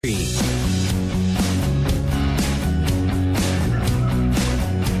This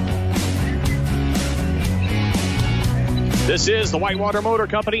is the Whitewater Motor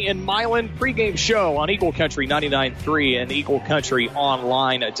Company in Milan pregame show on Eagle Country 99.3 and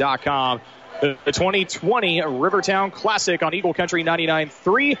EagleCountryOnline.com. The 2020 Rivertown Classic on Eagle Country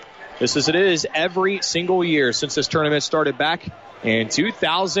 99.3. This as it is every single year since this tournament started back in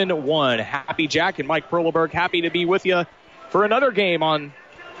 2001. Happy Jack and Mike Perleberg, happy to be with you for another game on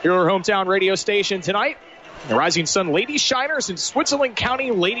your hometown radio station tonight. The Rising Sun Lady Shiners and Switzerland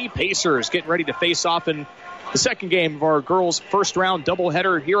County Lady Pacers getting ready to face off in the second game of our girls' first round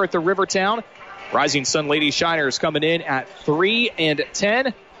doubleheader here at the Rivertown. Rising Sun Lady Shiners coming in at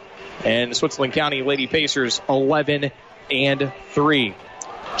 3-10, and the Switzerland County Lady Pacers 11-3.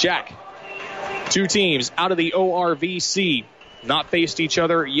 Jack, two teams out of the ORVC, not faced each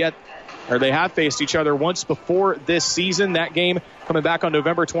other yet, or they have faced each other once before this season. That game coming back on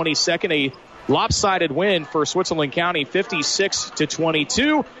November 22nd, a lopsided win for Switzerland County,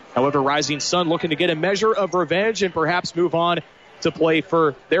 56-22. However, Rising Sun looking to get a measure of revenge and perhaps move on to play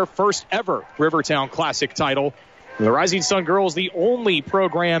for their first ever Rivertown Classic title. The Rising Sun girls, the only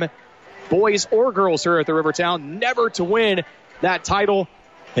program, boys or girls here at the Rivertown, never to win that title.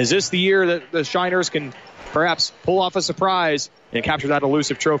 Is this the year that the Shiners can perhaps pull off a surprise and capture that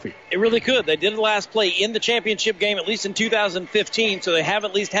elusive trophy? It really could. They did last play in the championship game, at least in 2015, so they have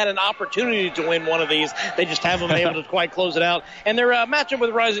at least had an opportunity to win one of these. They just haven't been able to quite close it out. And their matchup with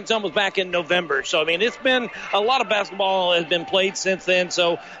Rising Sun was back in November. So, I mean, it's been a lot of basketball has been played since then.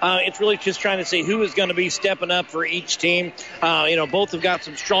 So it's really just trying to see who is going to be stepping up for each team. Both have got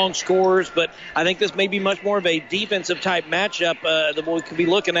some strong scorers, but I think this may be much more of a defensive type matchup that we could be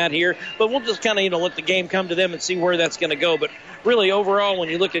looking at here. But we'll just kind of, let the game come to them and see where that's going to go. But really, overall, when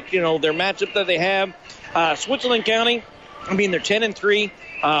you look at, their matchup that they have, Switzerland County, they're 10-3,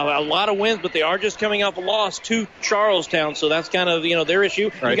 a lot of wins, but they are just coming off a loss to Charlestown, so that's kind of, their issue.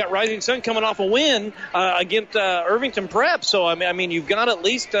 Right. You got Rising Sun coming off a win against Irvington Prep, so, you've got at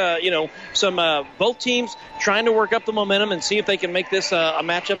least, some both teams trying to work up the momentum and see if they can make this a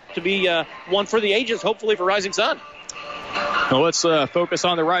matchup to be one for the ages, hopefully for Rising Sun. Well, let's focus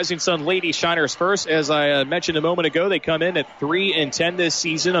on the Rising Sun Lady Shiners first. As I mentioned a moment ago, they come in at 3-10 this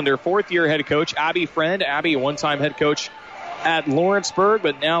season under fourth-year head coach Abby Friend. Abby, a one-time head coach at Lawrenceburg,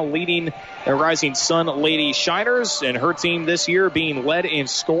 but now leading the Rising Sun Lady Shiners, and her team this year being led in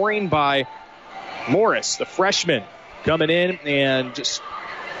scoring by Morris, the freshman, coming in and just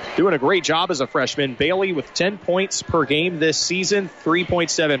doing a great job as a freshman. Bailey with 10 points per game this season,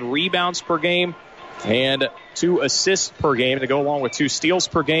 3.7 rebounds per game, and 2 assists per game to go along with 2 steals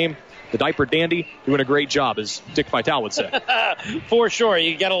per game. The diaper dandy doing a great job, as Dick Vitale would say. For sure.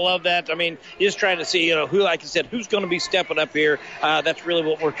 You got to love that. You're just trying to see, who, like you said, who's going to be stepping up here. That's really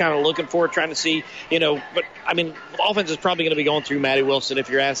what we're kind of looking for, trying to see, but, offense is probably going to be going through Maddie Wilson, if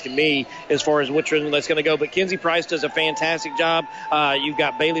you're asking me, as far as which one that's going to go. But Kenzie Price does a fantastic job. You've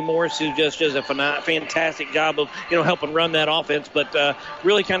got Bailey Morris, who just does a fantastic job of, helping run that offense. But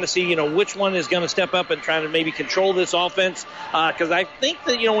really kind of see, which one is going to step up and try to maybe control this offense. Because I think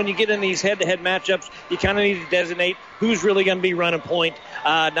that, when you get in these head-to-head matchups, you kind of need to designate who's really going to be running point,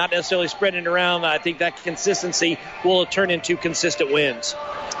 not necessarily spreading it around. I think that consistency will turn into consistent wins.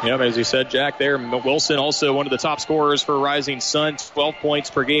 Yep, as you said, Jack, there, Wilson also one of the top scorers for Rising Sun, 12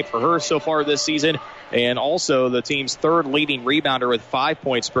 points per game for her so far this season, and also the team's third leading rebounder with 5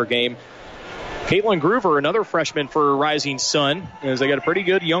 points per game. Caitlin Groover, another freshman for Rising Sun, as they got a pretty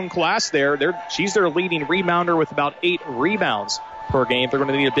good young class there. She's their leading rebounder with about 8 rebounds per game. They're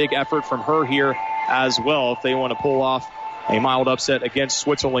going to need a big effort from her here as well if they want to pull off a mild upset against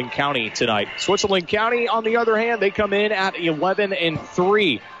Switzerland County tonight. Switzerland County, on the other hand, they come in at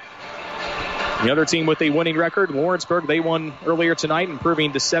 11-3. The other team with a winning record, Lawrenceburg, they won earlier tonight,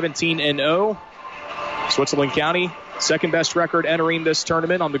 improving to 17-0. Switzerland County, second best record entering this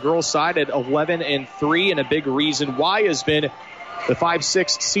tournament on the girls' side at 11-3, and a big reason why has been the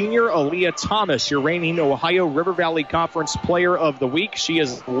 5'6" senior, Aaliyah Thomas, your reigning Ohio River Valley Conference Player of the Week. She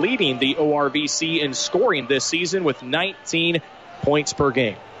is leading the ORVC in scoring this season with 19 points per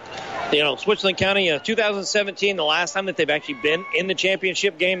game. Switzerland County, 2017, the last time that they've actually been in the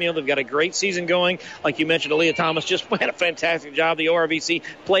championship game. They've got a great season going. Like you mentioned, Aaliyah Thomas just had a fantastic job. The ORVC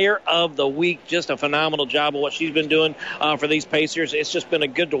Player of the Week, just a phenomenal job of what she's been doing for these Pacers. It's just been a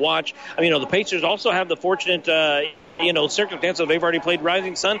good to watch. The Pacers also have the fortunate circumstance. So they've already played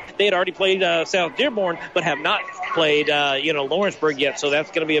Rising Sun. They had already played South Dearborn, but have not played, Lawrenceburg yet. So that's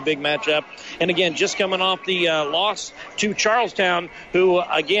going to be a big matchup. And again, just coming off the loss to Charlestown, who,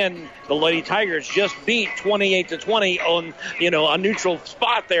 again, the Lady Tigers just beat 28-20 on, a neutral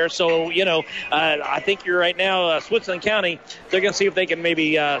spot there. So, I think you're right now, Switzerland County, they're going to see if they can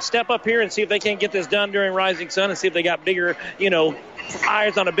maybe step up here and see if they can get this done during Rising Sun and see if they got bigger,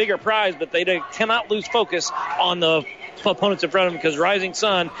 eyes on a bigger prize, but they cannot lose focus on the opponents in front of them, because Rising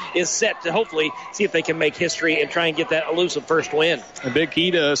Sun is set to hopefully see if they can make history and try and get that elusive first win. A big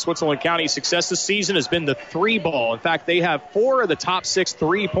key to Switzerland County's success this season has been the three ball. In fact, they have 4 of the top 6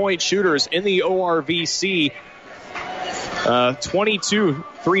 3-point shooters in the ORVC. 22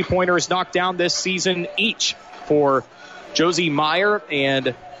 3-pointers knocked down this season each for Josie Meyer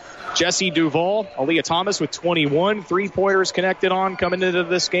and Jesse Duvall. Aaliyah Thomas with 21 3-pointers connected on coming into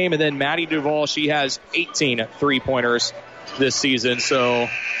this game. And then Maddie Duvall, she has 18 3-pointers this season. So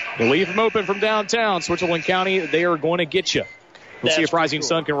you leave them open from downtown. Switzerland County, they are going to get you. We'll see if Rising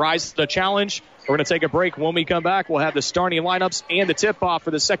Sun can rise to the challenge. We're going to take a break. When we come back, we'll have the starting lineups and the tip-off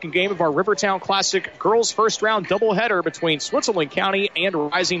for the second game of our Rivertown Classic girls first-round doubleheader between Switzerland County and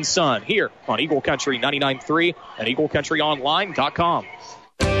Rising Sun here on Eagle Country 99.3 and EagleCountryOnline.com.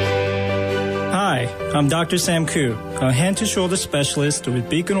 Hi, I'm Dr. Sam Koo, a hand-to-shoulder specialist with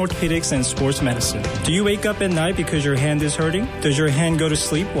Beacon Orthopedics and Sports Medicine. Do you wake up at night because your hand is hurting? Does your hand go to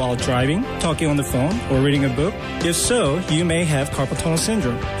sleep while driving, talking on the phone, or reading a book? If so, you may have carpal tunnel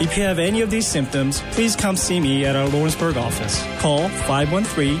syndrome. If you have any of these symptoms, please come see me at our Lawrenceburg office. Call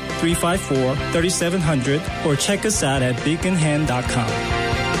 513-354-3700 or check us out at beaconhand.com.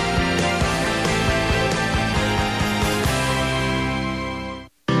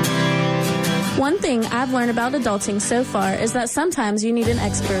 One thing I've learned about adulting so far is that sometimes you need an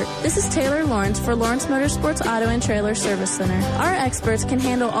expert. This is Taylor Lawrence for Lawrence Motorsports Auto and Trailer Service Center. Our experts can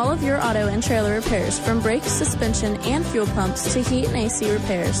handle all of your auto and trailer repairs, from brakes, suspension, and fuel pumps to heat and AC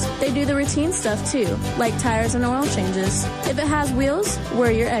repairs. They do the routine stuff too, like tires and oil changes. If it has wheels, we're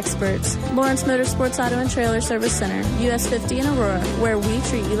your experts. Lawrence Motorsports Auto and Trailer Service Center, US 50 in Aurora, where we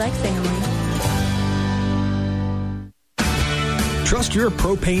treat you like family. Trust your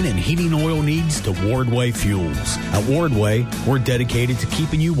propane and heating oil needs to Wardway Fuels. At Wardway, we're dedicated to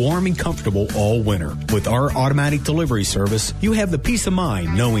keeping you warm and comfortable all winter. With our automatic delivery service, you have the peace of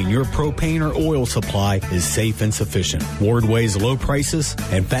mind knowing your propane or oil supply is safe and sufficient. Wardway's low prices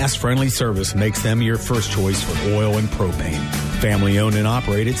and fast, friendly service makes them your first choice for oil and propane. Family owned and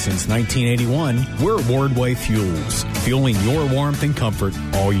operated since 1981, we're Wardway Fuels, fueling your warmth and comfort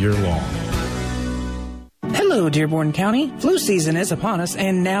all year long. Hello, Dearborn County. Flu season is upon us,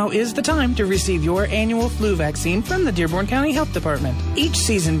 and now is the time to receive your annual flu vaccine from the Dearborn County Health Department. Each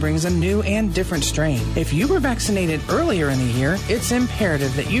season brings a new and different strain. If you were vaccinated earlier in the year, it's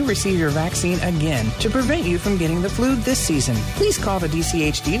imperative that you receive your vaccine again to prevent you from getting the flu this season. Please call the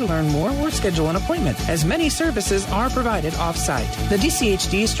DCHD to learn more or schedule an appointment, as many services are provided off-site. The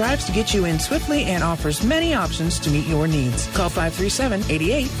DCHD strives to get you in swiftly and offers many options to meet your needs. Call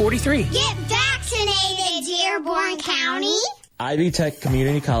 537-8843. Get vaccinated, Dearborn County. Ivy Tech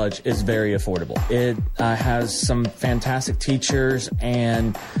Community College is very affordable. It has some fantastic teachers,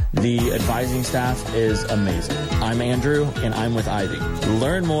 and the advising staff is amazing. I'm Andrew, and I'm with Ivy.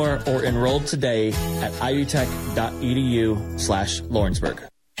 Learn more or enroll today at ivytech.edu/Lawrenceburg.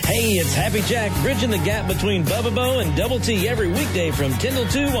 Hey, it's Happy Jack, bridging the gap between Bubba Bo and Double T every weekday from 10 till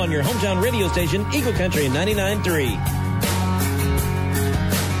 2 on your hometown radio station, Eagle Country 99.3.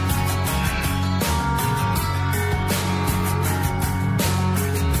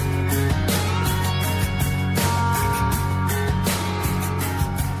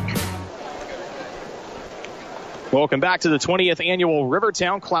 Welcome back to the 20th Annual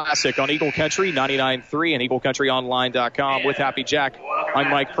Rivertown Classic on Eagle Country 99.3 and EagleCountryOnline.com with Happy Jack. I'm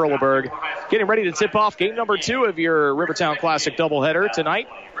Mike Perleberg. Getting ready to tip off game number 2 of your Rivertown Classic doubleheader tonight.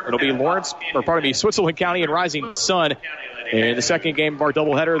 It'll be Switzerland County and Rising Sun. In the second game of our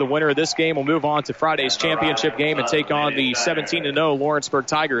doubleheader, the winner of this game will move on to Friday's championship game and take on the 17-0 Lawrenceburg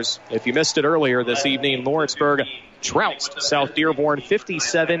Tigers. If you missed it earlier this evening, Lawrenceburg trounced South Dearborn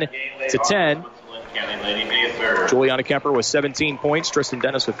 57-10. Juliana Kemper with 17 points. Tristan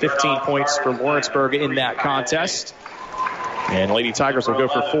Dennis with 15 points for Lawrenceburg in that contest. And Lady Tigers will go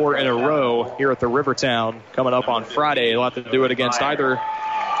for 4 in a row here at the Rivertown coming up on Friday. They'll have to do it against either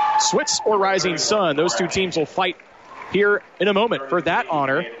Switz or Rising Sun. Those two teams will fight here in a moment for that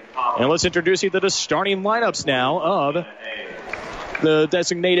honor. And let's introduce you to the starting lineups now of the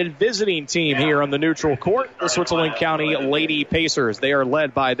designated visiting team here on the neutral court, the Switzerland County Lady Pacers. They are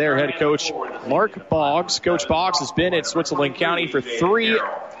led by their head coach, Mark Boggs. Coach Boggs has been at Switzerland County for 3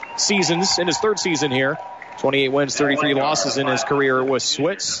 seasons, in his 3rd season here. 28 wins, 33 losses in his career with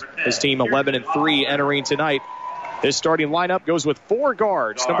Switz. His team 11-3 entering tonight. His starting lineup goes with 4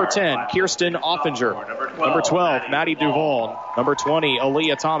 guards. Number 10, Kirsten Offinger. Number 12, Maddie Duvall. Number 20,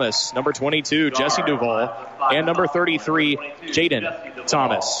 Aaliyah Thomas. Number 22, Jessie Duvall. And number 33, Jaden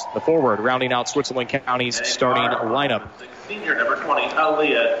Thomas. The forward rounding out Switzerland County's starting lineup.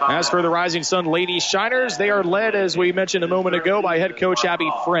 As for the Rising Sun Lady Shiners, they are led, as we mentioned a moment ago, by head coach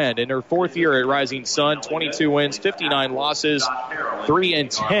Abby Friend. In her 4th year at Rising Sun, 22 wins, 59 losses,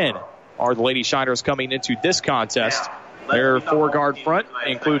 3-10 are the Lady Shiners coming into this contest. Their 4-guard front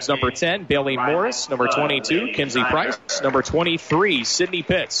includes number 10, Bailey Morris, number 22, Kinsey Price, number 23, Sydney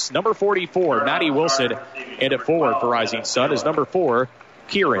Pitts, number 44, Maddie Wilson, and at forward for Rising Sun is number 4,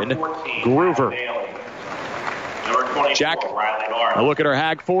 Kieran Groover. Jack, a look at our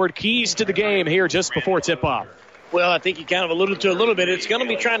Hag Ford keys to the game here just before tip-off. Well, I think you kind of alluded to a little bit. It's going to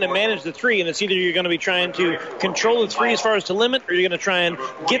be trying to manage the 3, and it's either you're going to be trying to control the 3 as far as to limit, or you're going to try and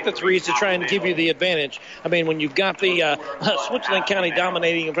get the 3s to try and give you the advantage. I mean, when you've got the Switzerland County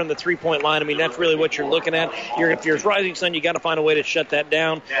dominating from the 3-point line, I mean, that's really what you're looking at. If you're Rising Sun, you got to find a way to shut that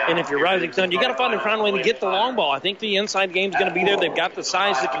down. And if you're Rising Sun, you got to find a way to get the long ball. I think the inside game's going to be there. They've got the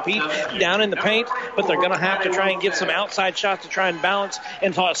size to compete down in the paint, but they're going to have to try and get some outside shots to try and balance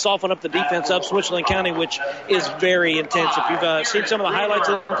and soften up the defense of Switzerland County, which is very intense. If you've seen some of the highlights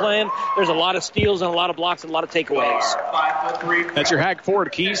of them playing, there's a lot of steals and a lot of blocks and a lot of takeaways. That's your Hag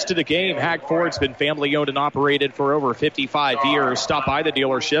Ford keys to the game. Hag Ford's been family owned and operated for over 55 years. Stop by the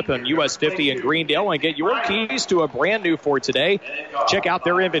dealership on US 50 in Greendale and get your keys to a brand new Ford today. Check out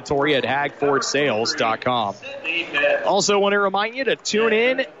their inventory at hagfordsales.com. Also want to remind you to tune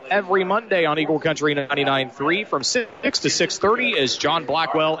in every Monday on Eagle Country 99.3 from 6 to 6:30 as John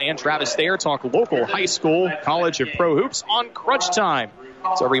Blackwell and Travis Thayer talk local high school, college, and pro hoops on Crunch Time.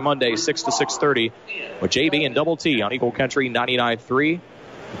 It's every Monday, 6 to 6:30 with JB and Double T on Eagle Country 99.3.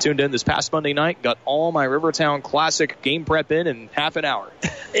 Tuned in this past Monday night, got all my Rivertown Classic game prep in half an hour.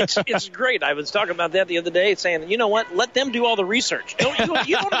 It's great. I was talking about that the other day, saying, you know what, let them do all the research. You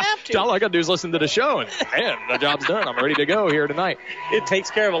don't have to. All I got to do is listen to the show, and man, the job's done. I'm ready to go here tonight. It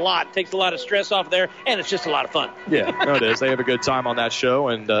takes care of a lot. It takes a lot of stress off there, and it's just a lot of fun. Yeah, no, it is. They have a good time on that show,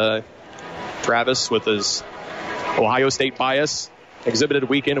 and Travis with his Ohio State bias exhibited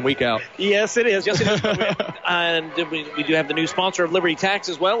week in and week out. Yes, it is. And we do have the new sponsor of Liberty Tax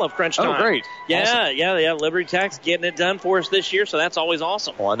as well, of Crunch Time. Oh, great. Yeah, awesome. yeah, Liberty Tax getting it done for us this year, so that's always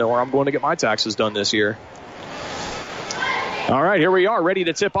awesome. Well, I know where I'm going to get my taxes done this year. All right, here we are, ready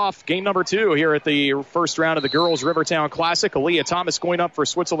to tip off game number 2 here at the first round of the Girls Rivertown Classic. Aaliyah Thomas going up for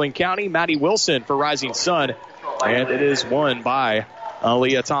Switzerland County, Maddie Wilson for Rising Sun, and it is won by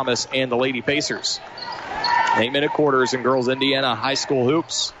Aaliyah Thomas and the Lady Pacers. 8-minute quarters in Girls Indiana High School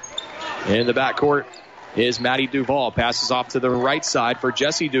hoops. In the backcourt is Maddie Duvall. Passes off to the right side for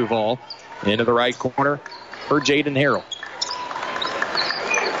Jessie Duvall. Into the right corner for Jaden Harrell.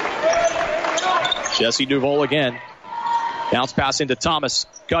 Jessie Duvall again. Bounce pass into Thomas.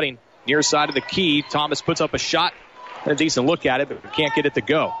 Cutting near side of the key. Thomas puts up a shot. A decent look at it, but can't get it to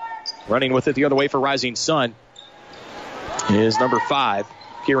go. Running with it the other way for Rising Sun is number 5,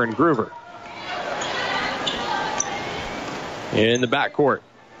 Kieran Groover. In the backcourt,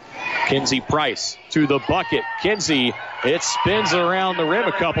 Kinsey Price to the bucket. Kinsey, it spins around the rim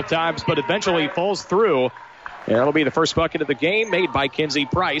a couple times, but eventually falls through. And that'll be the first bucket of the game made by Kinsey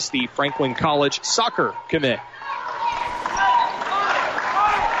Price, the Franklin College soccer commit.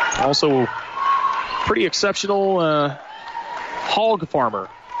 Also, pretty exceptional hog farmer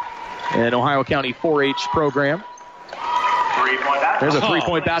in Ohio County 4-H program. There's a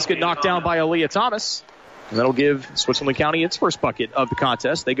three-point basket knocked down by Aaliyah Thomas. And that'll give Switzerland County its first bucket of the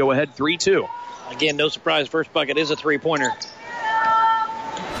contest. They go ahead 3-2. Again, no surprise, first bucket is a three-pointer.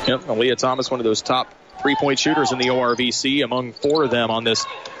 Yep, Aaliyah Thomas, one of those top three-point shooters in the ORVC, among 4 of them on this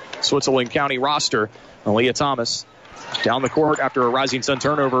Switzerland County roster. Aaliyah Thomas down the court after a Rising Sun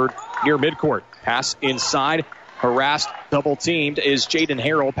turnover near midcourt. Pass inside. Harassed, double-teamed is Jaden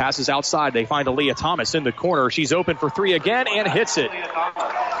Harrell. Passes outside. They find Aaliyah Thomas in the corner. She's open for 3 again and hits it.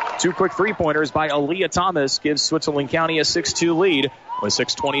 2 quick three-pointers by Aaliyah Thomas gives Switzerland County a 6-2 lead with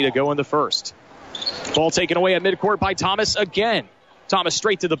 6:20 to go in the first. Ball taken away at midcourt by Thomas again. Thomas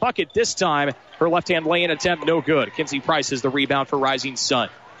straight to the bucket this time. Her left-hand lay-in attempt no good. Kinsey Price is the rebound for Rising Sun.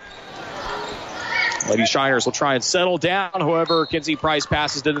 Lady Shiners will try and settle down. However, Kinsey Price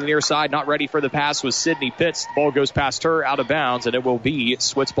passes to the near side. Not ready for the pass was Sydney Pitts. The ball goes past her, out of bounds, and it will be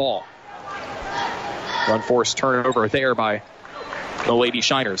Swit's ball. Unforced turnover there by the Lady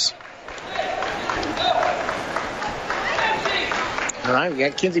Shiners. All right, we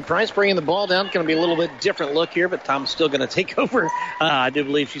got Kinsey Price bringing the ball down. It's going to be a little bit different look here, but Tom's still going to take over. I do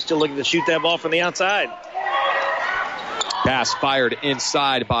believe she's still looking to shoot that ball from the outside. Pass fired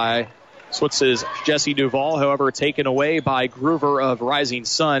inside by Switz's Jessie Duvall, however, taken away by Groover of Rising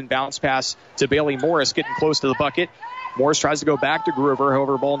Sun. Bounce pass to Bailey Morris, getting close to the bucket. Morris tries to go back to Groover,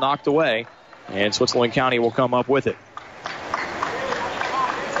 however, ball knocked away, and Switzerland County will come up with it.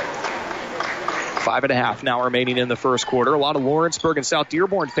 5.5 now remaining in the first quarter. A lot of Lawrenceburg and South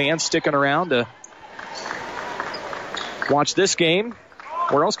Dearborn fans sticking around to watch this game.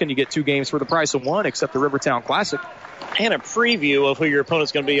 Where else can you get 2 games for the price of 1 except the Rivertown Classic? And a preview of who your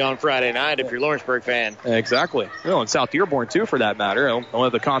opponent's going to be on Friday night if you're a Lawrenceburg fan. Exactly. Well, and South Dearborn, too, for that matter. We'll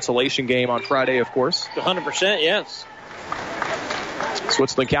have the consolation game on Friday, of course. 100%, yes.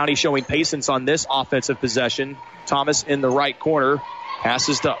 Switzerland County showing patience on this offensive possession. Thomas in the right corner.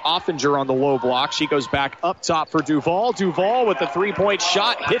 Passes to Offinger on the low block. She goes back up top for Duvall. Duvall with the 3-point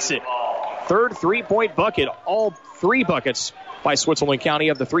shot. Hits it. Third 3-point bucket. All 3 buckets by Switzerland County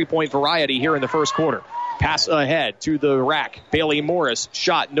of the 3-point variety here in the first quarter. Pass ahead to the rack. Bailey Morris.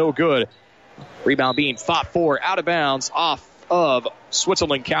 Shot no good. Rebound being fought for. Out of bounds off of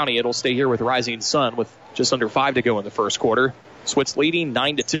Switzerland County. It'll stay here with Rising Sun with just under 5 to go in the first quarter. Switz leading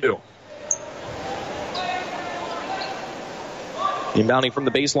 9-2. Inbounding from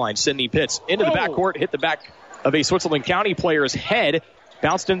the baseline, Sydney Pitts into the backcourt, hit the back of a Switzerland County player's head,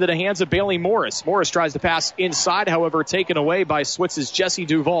 bounced into the hands of Bailey Morris. Morris tries to pass inside, however, taken away by Switz's Jessie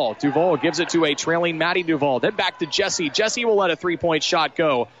Duvall. Duvall gives it to a trailing Maddie Duvall. Then back to Jessie. Jessie will let a 3-point shot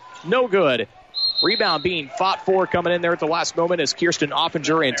go. No good. Rebound being fought for, coming in there at the last moment is Kirsten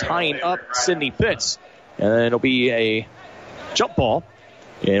Offinger and tying up Sydney Pitts. And it'll be a jump ball,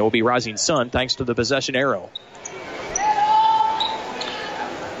 and it will be Rising Sun thanks to the possession arrow.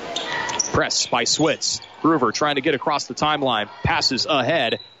 Press by Switz. Groover trying to get across the timeline. Passes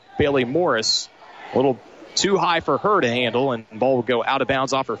ahead. Bailey Morris, a little too high for her to handle, and the ball will go out of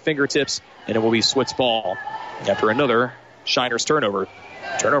bounds off her fingertips, and it will be Switz ball after another Shiners turnover.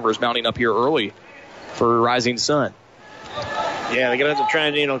 Turnovers mounting up here early for Rising Sun. Yeah, they're going to have to try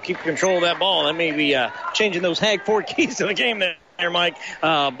and, keep control of that ball. That may be changing those Hag 4 keys to the game there, Mike.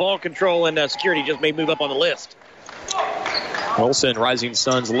 Ball control and security just may move up on the list. Wilson, Rising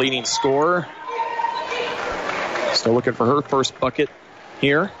Sun's leading scorer. Still looking for her first bucket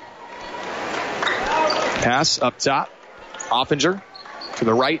here. Pass up top. Offinger to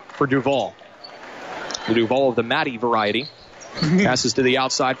the right for Duvall. The Duvall of the Maddie variety. Passes to the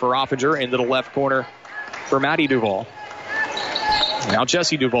outside for Offinger, into the left corner for Maddie Duvall. Now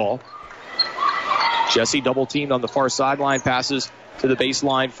Jessie Duvall. Jessie double teamed on the far sideline. Passes to the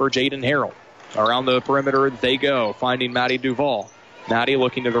baseline for Jaden Harrell. Around the perimeter they go, finding Maddie Duvall. Maddie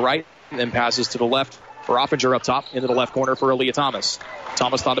looking to the right, and then passes to the left for Offinger up top, into the left corner for Aaliyah Thomas.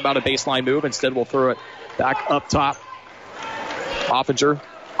 Thomas thought about a baseline move. Instead, we'll throw it back up top. Offinger,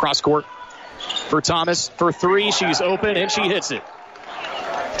 cross court for Thomas for 3. She's open, and she hits it.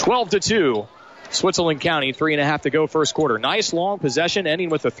 12-2. Switzerland County, 3.5 to go first quarter. Nice long possession, ending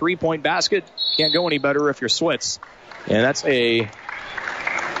with a 3-point basket. Can't go any better if you're Switz. And that's a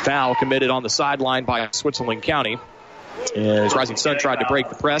foul committed on the sideline by Switzerland County. As Rising Sun tried to break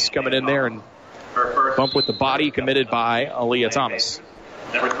the press, coming in there and bump with the body, committed by Aaliyah Thomas.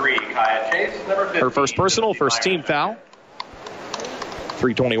 Number 3, Kaya Chase. Number 15, her first personal, first team foul.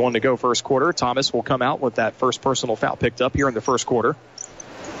 3:21 to go first quarter. Thomas will come out with that first personal foul picked up here in the first quarter.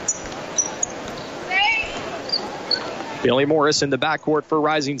 Bailey Morris in the backcourt for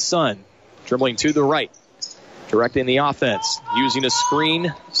Rising Sun. Dribbling to the right. Directing the offense, using a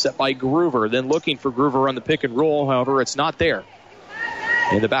screen set by Groover, then looking for Groover on the pick and roll. However, it's not there.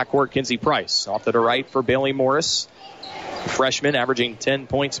 In the backcourt, Kinsey Price. Off to the right for Bailey Morris. Freshman averaging 10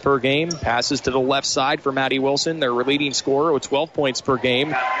 points per game. Passes to the left side for Maddie Wilson, their leading scorer with 12 points per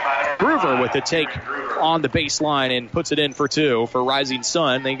game. Groover with the take on the baseline and puts it in for 2 for Rising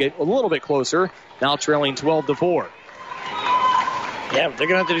Sun. They get a little bit closer, now trailing 12-4. Yeah, they're going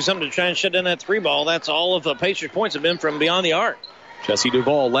to have to do something to try and shut down that 3 ball. That's all of the Pacers' points have been from beyond the arc. Jessie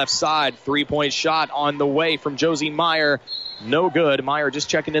Duvall, left side, 3-point shot on the way from Josie Meyer. No good. Meyer just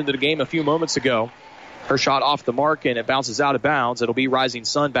checking into the game a few moments ago. Her shot off the mark, and it bounces out of bounds. It'll be Rising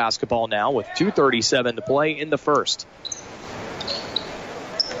Sun basketball now with 2:37 to play in the first.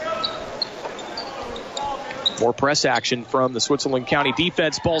 More press action from the Switzerland County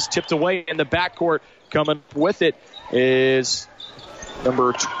defense. Ball's tipped away in the backcourt. Coming with it is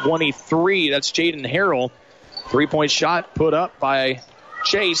number 23. That's Jaden Harrell. 3-point shot put up by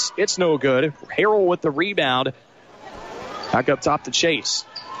Chase. It's no good. Harrell with the rebound. Back up top to Chase.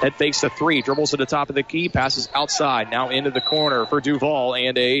 Head fakes the three. Dribbles to the top of the key. Passes outside. Now into the corner for Duval.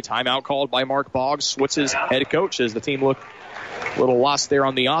 And a timeout called by Mark Boggs, Switz's head coach, as the team looked a little lost there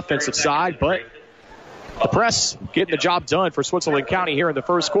on the offensive side. But the press getting the job done for Switzerland County here in the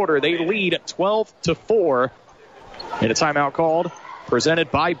first quarter. They lead 12-4. And a timeout called.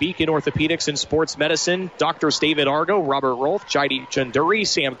 Presented by Beacon Orthopedics and Sports Medicine. Doctors David Argo, Robert Rolfe, Jaidi Chunduri,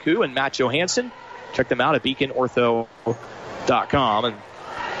 Sam Koo, and Matt Johansson. Check them out at beaconortho.com. And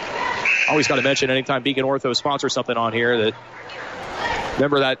always got to mention anytime Beacon Ortho sponsors something on here that,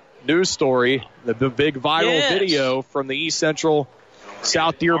 remember that news story, the big viral video from the East Central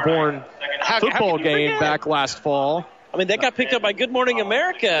South Dearborn football game back last fall. I mean, that got picked up by Good Morning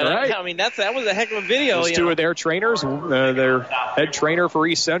America. Right. I mean, that was a heck of a video. Two of their trainers, their head trainer for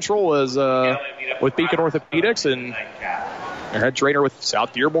East Central was with Beacon Orthopedics, and their head trainer with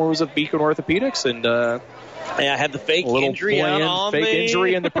South Dearborn was with Beacon Orthopedics, and I had the fake injury on fake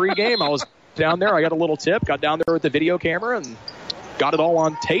injury in the pregame. I was down there. I got a little tip. Got down there with the video camera and got it all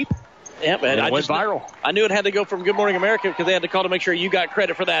on tape. Yeah, man. It went viral. I knew it had to go from Good Morning America because they had to call to make sure you got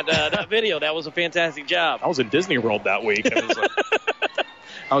credit for that video. That was a fantastic job. I was in Disney World that week.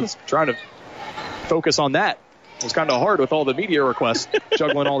 I was trying to focus on that. It was kind of hard with all the media requests,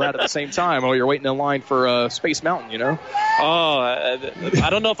 juggling all that at the same time while you're waiting in line for Space Mountain, you know? Oh, I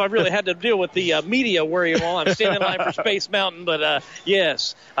don't know if I really had to deal with the media worry while I'm standing in line for Space Mountain, but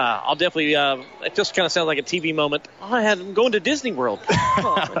yes, I'll definitely, it just kind of sounds like a TV moment. Oh, I'm going to Disney World.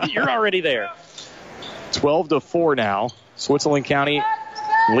 Oh, you're already there. 12-4 now. Switzerland County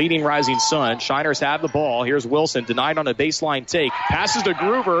leading Rising Sun. Shiners have the ball. Here's Wilson, denied on a baseline take. Passes to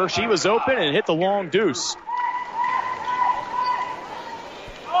Groover. She was open and hit the long deuce.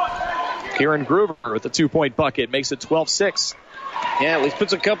 Kieran Groover with a 2-point bucket makes it 12-6. Yeah, at least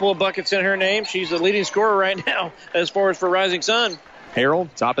puts a couple of buckets in her name. She's the leading scorer right now as far as for Rising Sun. Harold,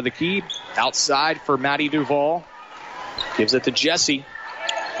 top of the key, outside for Maddie Duval. Gives it to Jesse.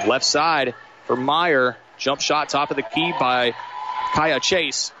 Left side for Meyer. Jump shot, top of the key by Kaya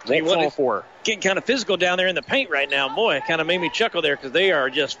Chase. Won't fall for her. Getting kind of physical down there in the paint right now. Boy, it kind of made me chuckle there because they are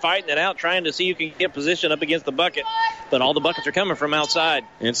just fighting it out, trying to see who can get position up against the bucket. But all the buckets are coming from outside.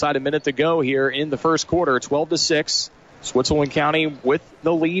 Inside a minute to go here in the first quarter, 12-6. Switzerland County with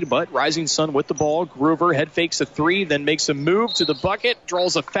the lead, but Rising Sun with the ball. Groover head fakes a three, then makes a move to the bucket,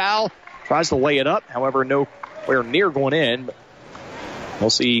 draws a foul, tries to lay it up. However, nowhere near going in. We'll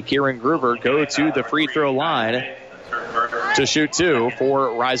see Kieran Groover go to the free throw line to shoot two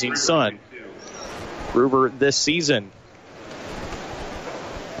for Rising Sun. Groover this season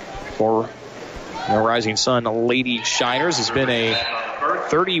for the Rising Sun Lady Shiners has been a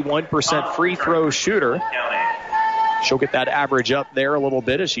 31% free throw shooter. She'll get that average up there a little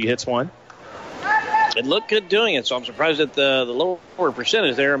bit as she hits one. It looked good doing it, so I'm surprised at the lower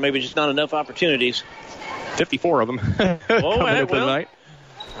percentage there, or maybe just not enough opportunities. 54 of them coming up tonight.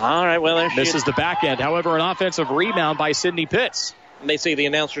 All right, well, there she misses the back end. However, an offensive rebound by Sydney Pitts. They say the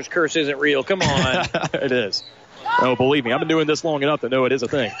announcer's curse isn't real. Come on. It is. Oh, believe me, I've been doing this long enough to know it is a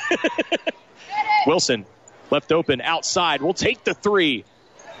thing. Wilson, left open, outside, will take the three.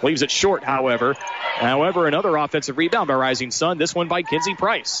 Leaves it short, however. However, another offensive rebound by Rising Sun. This one by Kinsey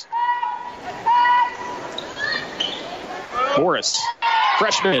Price. Morris,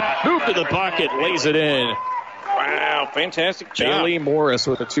 freshman, move to the bucket, lays it in. Wow, fantastic job. Bailey Morris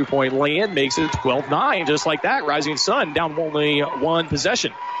with a 2-point lay-in makes it 12-9. Just like that, Rising Sun down only one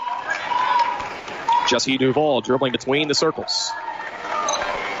possession. Jesse Duval dribbling between the circles.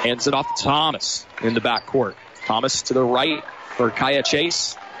 Hands it off to Thomas in the backcourt. Thomas to the right for Kaya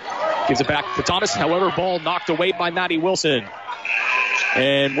Chase. Gives it back to Thomas. However, ball knocked away by Maddie Wilson.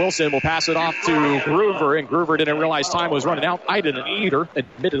 And Wilson will pass it off to Groover, and Groover didn't realize time was running out. I didn't either,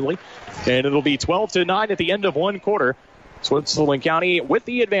 admittedly. And it'll be 12-9 at the end of one quarter. Switzerland County with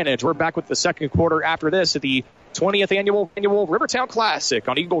the advantage. We're back with the second quarter after this at the 20th annual Rivertown Classic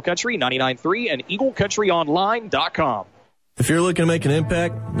on Eagle Country 99.3 and EagleCountryOnline.com. If you're looking to make an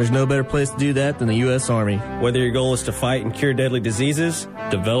impact, there's no better place to do that than the U.S. Army. Whether your goal is to fight and cure deadly diseases,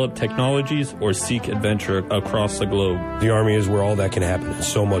 develop technologies, or seek adventure across the globe, the Army is where all that can happen and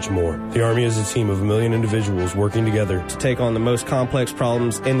so much more. The Army is a team of 1 million individuals working together to take on the most complex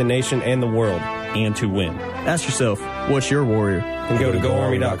problems in the nation and the world, and to win. Ask yourself, what's your warrior? And go to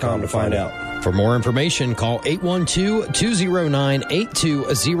GoArmy.com to find out. For more information, call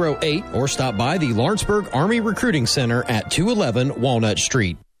 812-209-8208 or stop by the Lawrenceburg Army Recruiting Center at 211 Walnut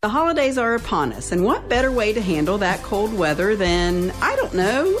Street. The holidays are upon us, and what better way to handle that cold weather than, I don't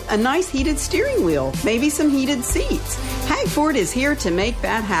know, a nice heated steering wheel, maybe some heated seats. Hagford is here to make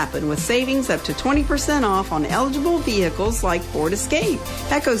that happen with savings up to 20% off on eligible vehicles like Ford Escape,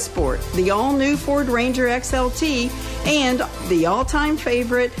 EcoSport, the all-new Ford Ranger XLT, and the all-time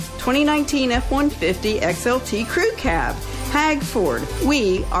favorite 2019 F-150 XLT Crew Cab. Hagford,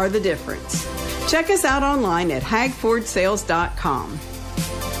 we are the difference. Check us out online at hagfordsales.com.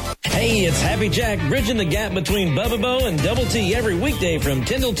 Hey, it's Happy Jack, bridging the gap between Bubba Bo and Double T every weekday from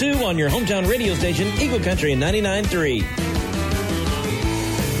 10 till 2 on your hometown radio station, Eagle Country 99.3.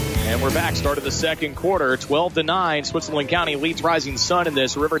 And we're back. Start of the second quarter, 12-9. Switzerland County leads Rising Sun in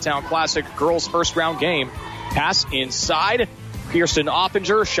this Rivertown Classic girls first round game. Pass inside. Kirsten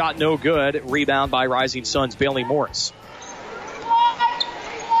Oppinger, shot no good. Rebound by Rising Sun's Bailey Morris.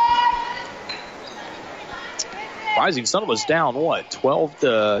 Rising Sun was down,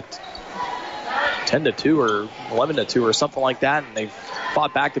 10-2 or 11-2 or something like that, and they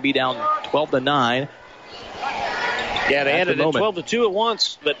fought back to be down 12-9. Yeah, they ended it 12-2 at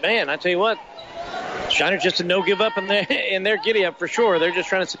once, but man, I tell you what, Shiners just a no give up in their giddy up for sure. They're just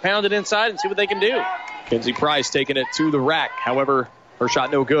trying to pound it inside and see what they can do. Kinsey Price taking it to the rack. However, her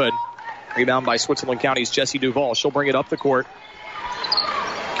shot no good. Rebound by Switzerland County's Jessie Duvall. She'll bring it up the court.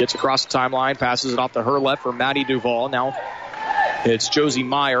 Gets across the timeline, passes it off to her left for Maddie Duvall. Now it's Josie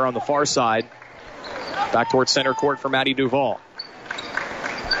Meyer on the far side. Back towards center court for Maddie Duvall.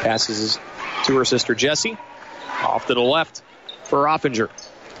 Passes to her sister Jessie. Off to the left for Oppinger.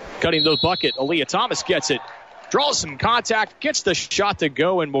 Cutting the bucket, Aaliyah Thomas gets it. Draws some contact, gets the shot to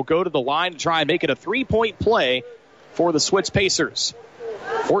go, and will go to the line to try and make it a three-point play for the Switz Pacers.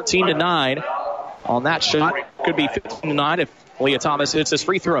 14-9 on that shot. Could be 15-9 if Leah Thomas hits his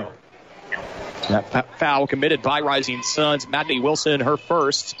free throw. That foul committed by Rising Sun's Maddie Wilson, her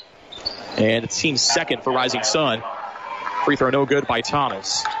first. And it's team's second for Rising Sun. Free throw no good by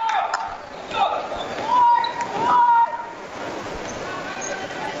Thomas.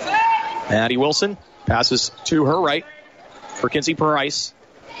 Maddie Wilson passes to her right for Kinsey Price.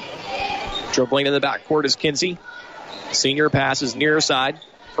 Dribbling in the backcourt is Kinsey. Senior passes near side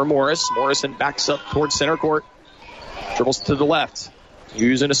for Morris. Morrison backs up towards center court. Dribbles to the left.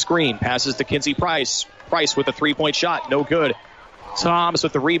 Using a screen. Passes to Kinsey Price. Price with a three-point shot. No good. Thomas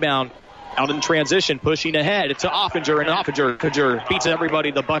with the rebound. Out in transition. Pushing ahead to Oppinger. And Oppinger beats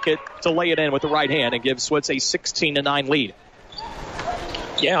everybody the bucket to lay it in with the right hand and gives Switz a 16-9 lead.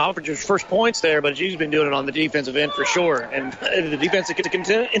 Yeah, Oppinger's first points there, but she's been doing it on the defensive end for sure. And the defensive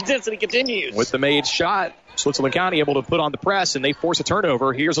intensity continues. With the made shot, Switzerland County able to put on the press, and they force a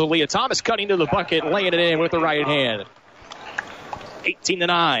turnover. Here's Aaliyah Thomas cutting to the bucket, laying it in with the right hand.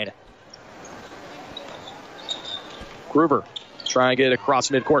 18-9. Gruber trying to get it across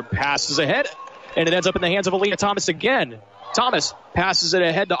midcourt, passes ahead, and it ends up in the hands of Aaliyah Thomas again. Thomas passes it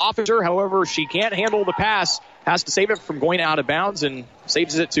ahead to Oppinger. However, she can't handle the pass. Has to save it from going out of bounds and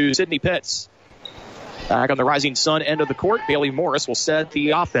saves it to Sydney Pitts. Back on the Rising Sun end of the court, Bailey Morris will set the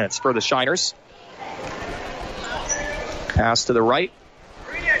offense for the Shiners. Pass to the right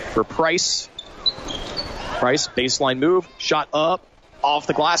for Price. Price, baseline move, shot up, off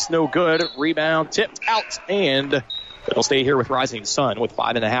the glass, no good. Rebound, tipped out, and it'll stay here with Rising Sun with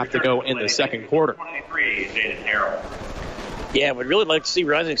 5.5 to go in the second quarter. 23, Jaden Harrell. Yeah, we'd really like to see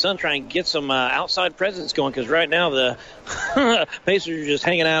Rising Sun try and get some outside presence going, because right now the Pacers are just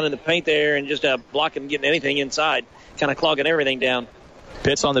hanging out in the paint there and just blocking getting anything inside, kind of clogging everything down.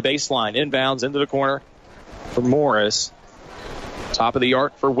 Pitts on the baseline, inbounds into the corner for Morris. Top of the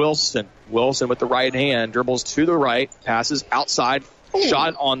arc for Wilson. Wilson with the right hand, dribbles to the right, passes outside. Ooh.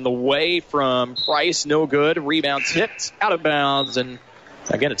 Shot on the way from Price, no good. Rebound tipped out of bounds, and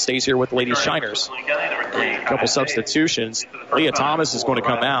again, it stays here with the Lady Shiners. A couple substitutions. Leah Thomas is going to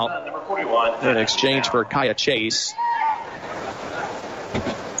come out in exchange for Kaya Chase.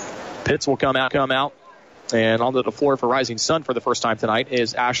 Pitts will come out. And onto the floor for Rising Sun for the first time tonight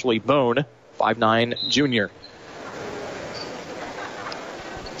is Ashley Bone, 5'9" junior.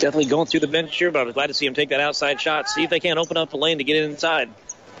 Definitely going through the bench here, but I was glad to see him take that outside shot. See if they can't open up the lane to get it inside.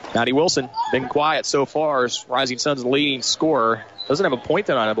 Maddie Wilson, been quiet so far as Rising Sun's leading scorer. Doesn't have a point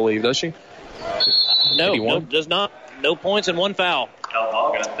tonight, I believe, does she? No, does not. No points and 1 foul.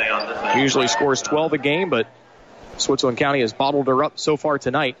 Usually scores 12 a game, but Switzerland County has bottled her up so far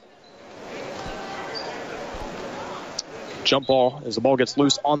tonight. Jump ball as the ball gets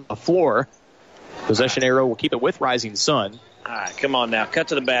loose on the floor. Possession arrow will keep it with Rising Sun. All right, come on now. Cut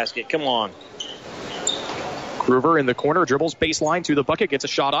to the basket. Come on. Groover in the corner, dribbles baseline to the bucket, gets a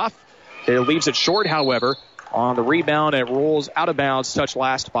shot off. It leaves it short, however. On the rebound, it rolls out of bounds, touched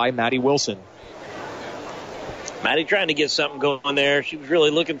last by Maddie Wilson. Maddie trying to get something going there. She was really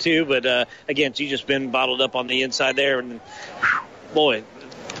looking to, but again, she's just been bottled up on the inside there. And boy,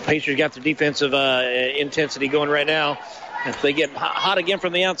 Pacers got the defensive intensity going right now. If they get hot again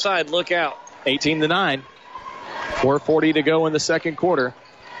from the outside, look out. 18-9. 4:40 to go in the second quarter.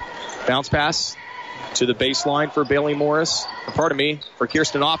 Bounce pass to the baseline for Bailey Morris. For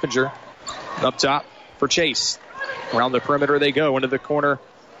Kirsten Offinger. Up top for Chase. Around the perimeter they go into the corner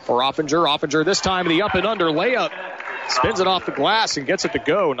for Offinger. Offinger this time the up and under layup. Spins it off the glass and gets it to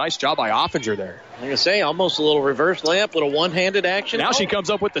go. Nice job by Offinger there. I'm going to say almost a little reverse layup, little one-handed action. Now she comes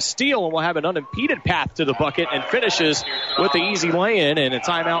up with the steal and will have an unimpeded path to the bucket and finishes with the easy lay-in. And a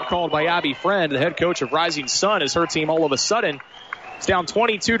timeout called by Abby Friend, the head coach of Rising Sun, as her team all of a sudden is down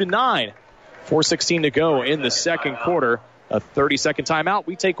 22-9. 4:16 to go in the second quarter. A 30-second timeout.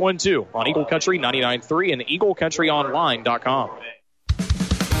 We take 1-2 on Eagle Country 99.3 and EagleCountryOnline.com.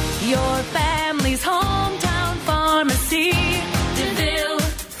 Your family's hometown pharmacy, DeVille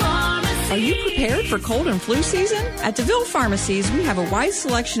Pharmacy. Are you prepared for cold and flu season? At DeVille Pharmacies, we have a wide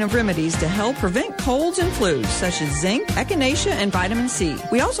selection of remedies to help prevent colds and flus, such as zinc, echinacea, and vitamin C.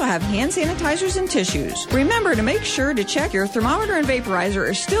 We also have hand sanitizers and tissues. Remember to make sure to check your thermometer and vaporizer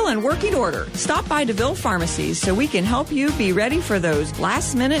are still in working order. Stop by DeVille Pharmacies so we can help you be ready for those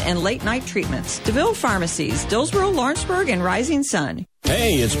last-minute and late-night treatments. DeVille Pharmacies, Dillsboro, Lawrenceburg, and Rising Sun.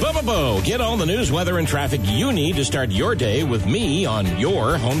 Hey, it's Bubba Bo. Get all the news, weather, and traffic you need to start your day with me on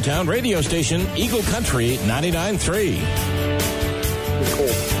your hometown radio station, Eagle Country 99.3.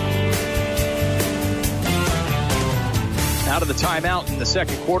 Out of the timeout in the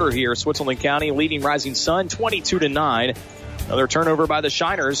second quarter here, Switzerland County leading Rising Sun 22-9. Another turnover by the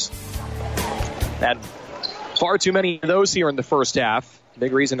Shiners. Had far too many of those here in the first half.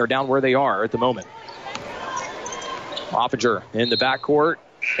 Big reason they're down where they are at the moment. Offinger in the backcourt.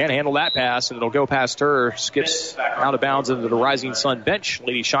 Can't handle that pass, and it'll go past her. Skips out of bounds into the Rising Sun bench.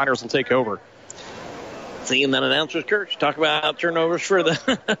 Lady Shiners will take over. Seeing that announcer's curse. Talk about turnovers for the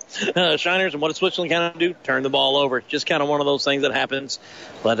Shiners, and what does Switzerland County do? Turn the ball over. It's just kind of one of those things that happens.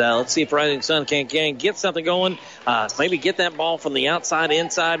 But let's see if Rising Sun can get something going. Maybe get that ball from the outside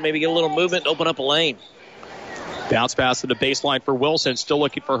inside. Maybe get a little movement and open up a lane. Bounce pass to the baseline for Wilson. Still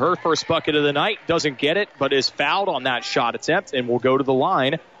looking for her first bucket of the night. Doesn't get it, but is fouled on that shot attempt and will go to the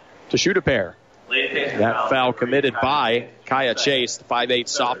line to shoot a pair. That foul committed by Kaya Chase, the 5'8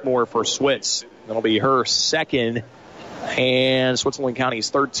 sophomore for Switz. That'll be her second and Switzerland County's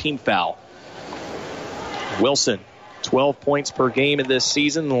third team foul. Wilson, 12 points per game in this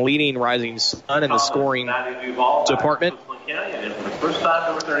season, leading Rising Sun in the scoring department.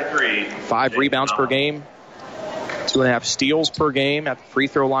 5 rebounds per game. 2.5 steals per game at the free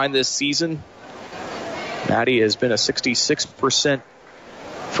throw line this season. Maddie has been a 66%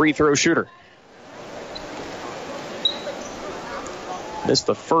 free throw shooter. Missed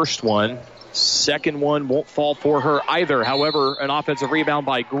the first one. Second one won't fall for her either. However, an offensive rebound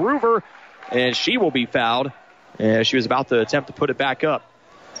by Groover, and she will be fouled. And she was about to attempt to put it back up.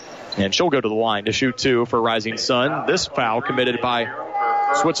 And she'll go to the line to shoot 2 for Rising Sun. This foul committed by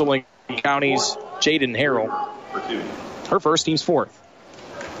Switzerland County's Jaden Harrell. Her first, team's fourth.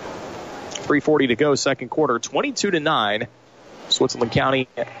 3:40 to go, second quarter. 22-9. Switzerland County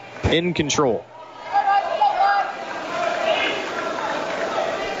in control.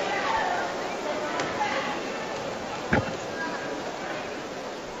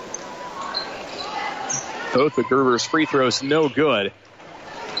 Both the Groover's free throws no good.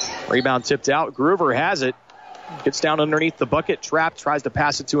 Rebound tipped out. Groover has it. Gets down underneath the bucket, trapped, tries to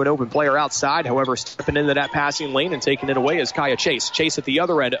pass it to an open player outside. However, stepping into that passing lane and taking it away is Kaya Chase. Chase at the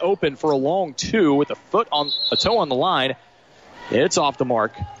other end, open for a long 2 with a toe on the line. It's off the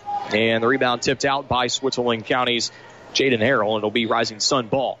mark. And the rebound tipped out by Switzerland County's Jaden Harrell, and it'll be Rising Sun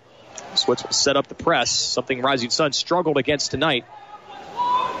ball. Switz will set up the press, something Rising Sun struggled against tonight.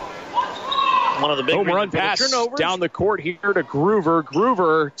 One of the big home run pass down the court here to Groover.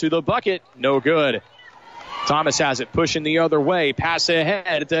 Groover to the bucket. No good. Thomas has it, pushing the other way. Pass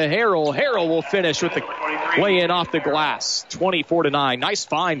ahead to Harrell. Harrell will finish with the lay-in off the glass. 24-9. Nice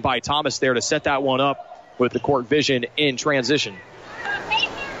find by Thomas there to set that one up with the court vision in transition.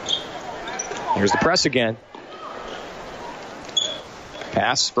 Here's the press again.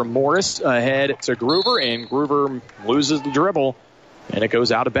 Pass from Morris ahead to Groover, and Groover loses the dribble, and it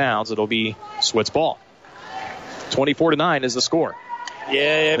goes out of bounds. It'll be Switz ball. 24-9 is the score.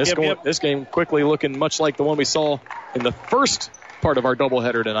 Yeah, this game quickly looking much like the one we saw in the first part of our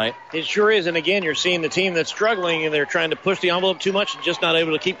doubleheader tonight. It sure is, and again, you're seeing the team that's struggling, and they're trying to push the envelope too much and just not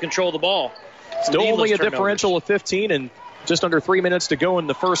able to keep control of the ball. Still only a differential of 15 and just under 3 minutes to go in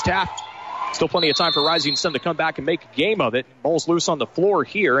the first half. Still plenty of time for Rising Sun to come back and make a game of it. Ball's loose on the floor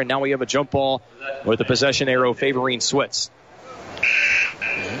here, and now we have a jump ball with the possession arrow favoring Switz.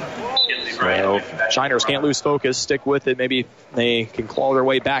 So Shiners can't lose focus. Stick with it. Maybe they can claw their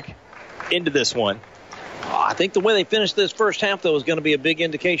way back into this one. I think the way they finished this first half, though, is going to be a big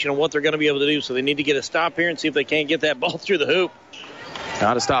indication of what they're going to be able to do. So they need to get a stop here and see if they can't get that ball through the hoop.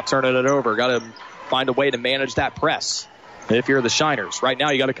 Got to stop turning it over. Got to find a way to manage that press. If you're the Shiners, right now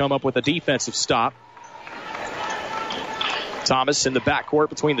you got to come up with a defensive stop. Thomas in the backcourt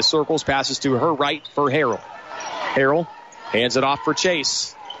between the circles, passes to her right for Harrell. Harrell hands it off for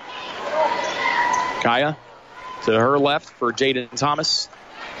Chase. Kaya to her left for Jaden Thomas.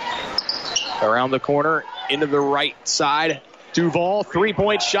 Around the corner, into the right side. Duval,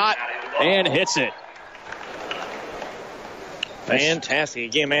 three-point shot, and hits it. Fantastic.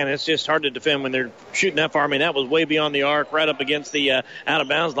 Again, man, it's just hard to defend when they're shooting that far. I mean, that was way beyond the arc, right up against the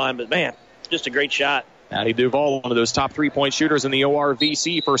out-of-bounds line. But, man, just a great shot. Maddie Duval, one of those top three-point shooters in the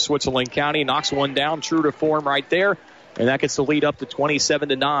ORVC for Switzerland County. Knocks one down, true to form right there. And that gets the lead up to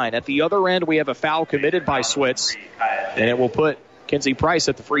 27-9. At the other end, we have a foul committed by Switz. And it will put Kinsey Price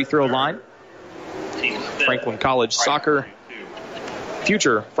at the free throw line. Franklin College soccer.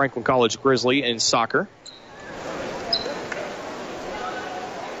 Future Franklin College Grizzly in soccer.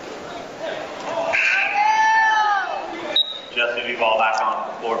 Jesse Duval back on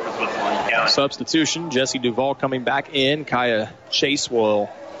the floor for Switzerland County. Substitution, Jesse Duval coming back in. Kaya Chase will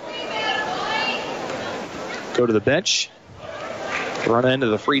go to the bench. Run into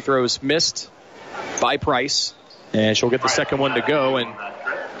the free throws missed by Price. And she'll get the second one to go. And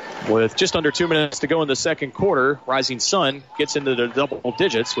with just under 2 minutes to go in the second quarter, Rising Sun gets into the double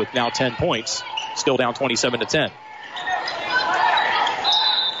digits with now 10 points. Still down 27-10.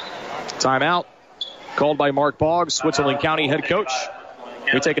 Timeout called by Mark Boggs, Switzerland County head coach.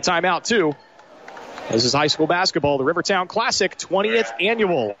 We take a timeout too. This is high school basketball, the Rivertown Classic 20th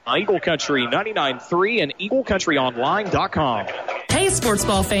annual on Eagle Country 99.3 and EagleCountryOnline.com. Hey, sports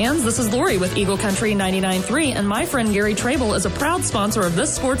ball fans, this is Lori with Eagle Country 99.3, and my friend Gary Trable is a proud sponsor of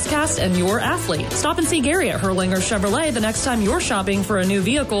this sportscast and your athlete. Stop and see Gary at Hurlinger Chevrolet the next time you're shopping for a new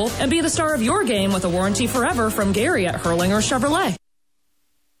vehicle, and be the star of your game with a warranty forever from Gary at Hurlinger Chevrolet.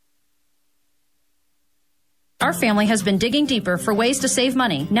 Our family has been digging deeper for ways to save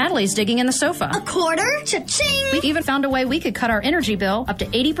money. Natalie's digging in the sofa. A quarter? Cha-ching! We even found a way we could cut our energy bill up to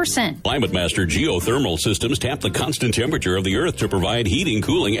 80%. Climate Master geothermal systems tap the constant temperature of the earth to provide heating,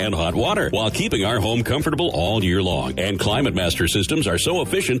 cooling, and hot water while keeping our home comfortable all year long. And Climate Master systems are so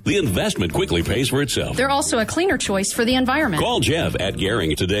efficient, the investment quickly pays for itself. They're also a cleaner choice for the environment. Call Jeff at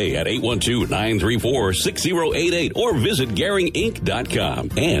Gehring today at 812-934-6088 or visit GehringInc.com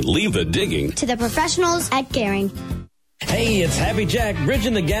and leave the digging to the professionals at Gehring. Hey, it's Happy Jack,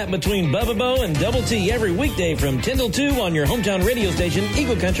 bridging the gap between Bubba Bo and Double T every weekday from 10 till 2 on your hometown radio station,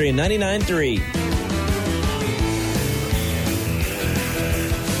 Eagle Country 99.3.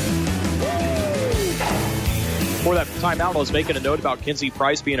 For that timeout, I was making a note about Kinsey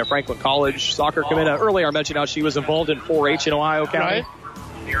Price being a Franklin College soccer committee. Earlier, I mentioned how she was involved in 4-H in Ohio County. Right.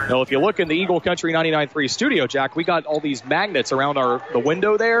 Now, if you look in the Eagle Country 99.3 studio, Jack, we got all these magnets around the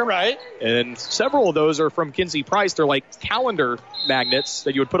window there. Right. And several of those are from Kinsey Price. They're like calendar magnets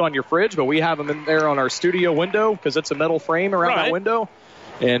that you would put on your fridge, but we have them in there on our studio window because it's a metal frame around that window.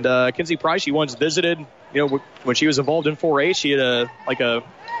 And Kinsey Price, she once visited, when she was involved in 4-H, she had a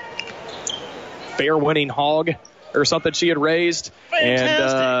fair-winning hog or something she had raised.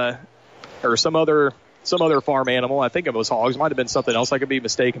 Fantastic. And or some other farm animal. I think it was hogs. Might have been something else. I could be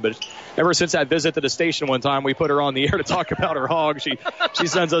mistaken. But ever since that visit to the station one time, we put her on the air to talk about her hog. She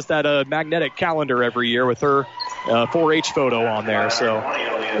sends us that magnetic calendar every year with her 4-H photo on there. So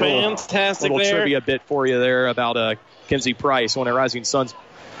fantastic. Little trivia bit for you there about Kinsey Price, one of Rising Sun's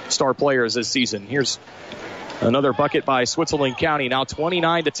star players this season. Here's another bucket by Switzerland County. Now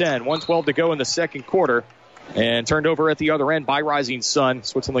 29-10. 1:12 to go in the second quarter. And turned over at the other end by Rising Sun.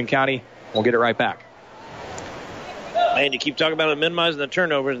 Switzerland County will get it right back. Man, you keep talking about minimizing the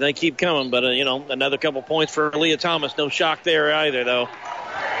turnovers, and they keep coming. But, another couple points for Leah Thomas. No shock there either, though.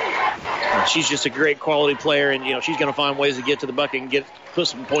 And she's just a great quality player, and, she's going to find ways to get to the bucket and put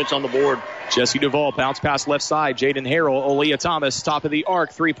some points on the board. Jessie Duvall, bounce pass left side. Jaden Harrell, Aaliyah Thomas, top of the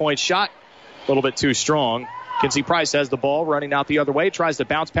arc, three-point shot. A little bit too strong. Kinsey Price has the ball, running out the other way, tries to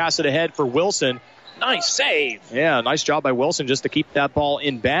bounce pass it ahead for Wilson. Nice save. Yeah, nice job by Wilson just to keep that ball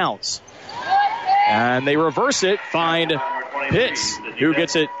in bounds. And they reverse it, find Pitts, who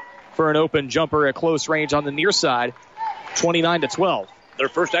gets it for an open jumper at close range on the near side, 29-12. Their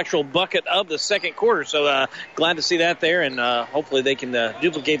first actual bucket of the second quarter, so glad to see that there, and hopefully they can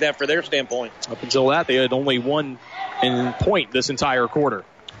duplicate that for their standpoint. Up until that, they had only one in point this entire quarter.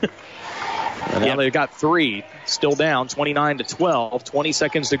 And now they've got three, still down, 29-12, 20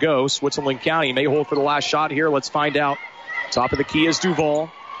 seconds to go. Switzerland County may hold for the last shot here. Let's find out. Top of the key is Duvall.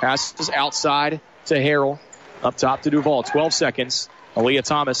 Passes outside to Harrell. Up top to Duvall, 12 seconds. Aaliyah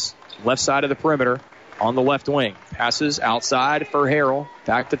Thomas, left side of the perimeter on the left wing. Passes outside for Harrell.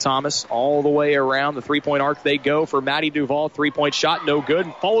 Back to Thomas, all the way around the three-point arc they go for Maddie Duvall. Three-point shot, no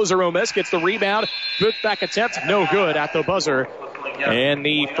good. Follows her own miss, gets the rebound. Good back attempt, no good at the buzzer. And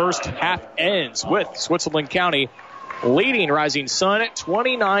the first half ends with Switzerland County leading Rising Sun at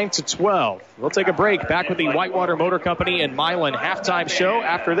 29-12. We'll take a break. Back with the Whitewater Motor Company and Milan halftime show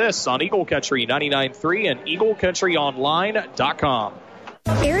after this on Eagle Country 99.3 and EagleCountryOnline.com.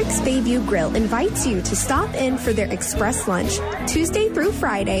 Eric's Bayview Grill invites you to stop in for their express lunch Tuesday through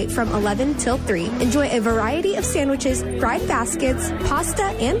Friday from 11 till 3. Enjoy a variety of sandwiches, fried baskets, pasta,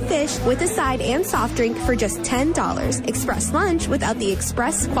 and fish with a side and soft drink for just $10. Express lunch without the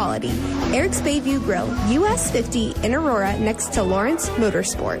express quality. Eric's Bayview Grill, US 50 in Aurora next to Lawrence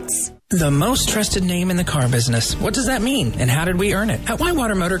Motorsports. The most trusted name in the car business. What does that mean, and how did we earn it? At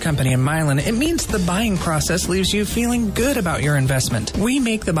Whitewater Motor Company in Milan, it means the buying process leaves you feeling good about your investment. We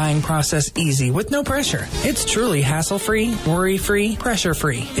make the buying process easy with no pressure. It's truly hassle-free, worry-free,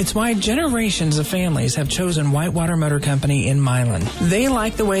 pressure-free. It's why generations of families have chosen Whitewater Motor Company in Milan. They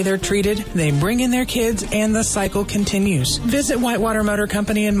like the way they're treated, they bring in their kids, and the cycle continues. Visit Whitewater Motor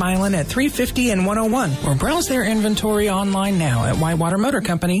Company in Milan at 350 and 101, or browse their inventory online now at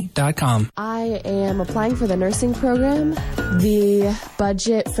whitewatermotorcompany.com. I am applying for the nursing program. The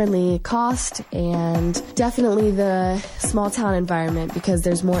budget-friendly cost and definitely the small-town environment because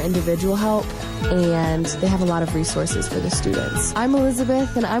there's more individual help and they have a lot of resources for the students. I'm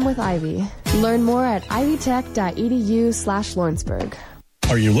Elizabeth and I'm with Ivy. Learn more at ivytech.edu/Lawrenceburg.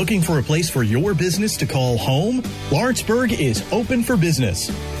 Are you looking for a place for your business to call home? Lawrenceburg is open for business.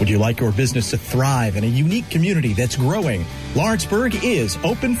 Would you like your business to thrive in a unique community that's growing? Lawrenceburg is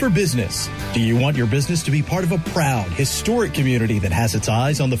open for business. Do you want your business to be part of a proud, historic community that has its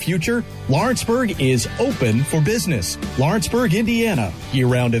eyes on the future? Lawrenceburg is open for business. Lawrenceburg, Indiana.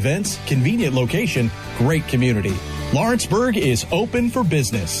 Year-round events, convenient location, great community. Lawrenceburg is open for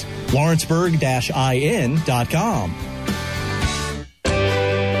business. Lawrenceburg-in.com.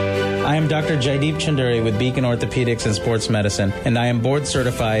 I am Dr. Jaideep Chanduri with Beacon Orthopedics and Sports Medicine, and I am board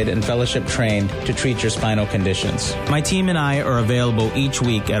certified and fellowship trained to treat your spinal conditions. My team and I are available each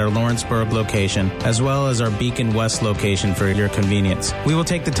week at our Lawrenceburg location, as well as our Beacon West location for your convenience. We will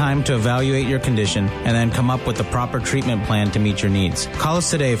take the time to evaluate your condition and then come up with the proper treatment plan to meet your needs. Call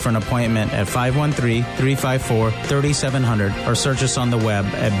us today for an appointment at 513-354-3700 or search us on the web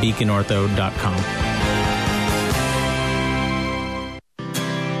at beaconortho.com.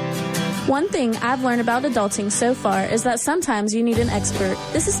 One thing I've learned about adulting so far is that sometimes you need an expert.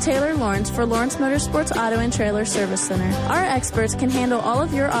 This is Taylor Lawrence for Lawrence Motorsports Auto and Trailer Service Center. Our experts can handle all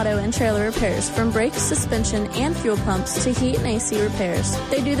of your auto and trailer repairs, from brakes, suspension, and fuel pumps to heat and AC repairs.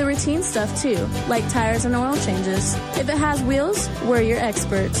 They do the routine stuff too, like tires and oil changes. If it has wheels, we're your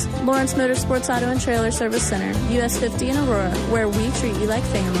experts. Lawrence Motorsports Auto and Trailer Service Center, US 50 in Aurora, where we treat you like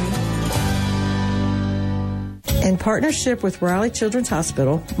family. In partnership with Raleigh Children's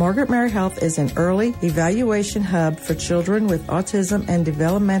Hospital, Margaret Mary Health is an early evaluation hub for children with autism and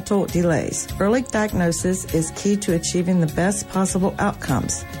developmental delays. Early diagnosis is key to achieving the best possible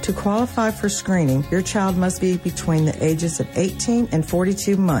outcomes. To qualify for screening, your child must be between the ages of 18 and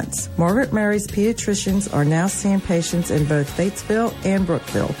 42 months. Margaret Mary's pediatricians are now seeing patients in both Batesville and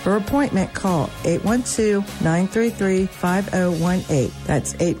Brookville. For appointment, call 812-933-5018.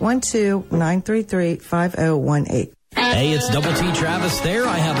 That's 812-933-5018. Hey, it's Double T Travis there.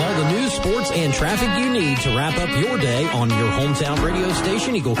 I have all the news, sports, and traffic you need to wrap up your day on your hometown radio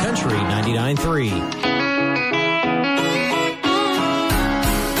station, Eagle Country 99.3.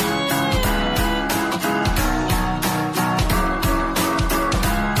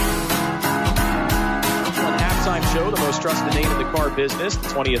 the most trusted name in the car business, the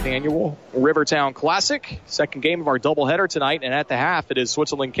 20th annual Rivertown Classic. Second game of our doubleheader tonight, and at the half, it is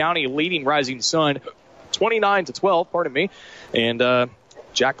Switzerland County leading Rising Sun 29-12, And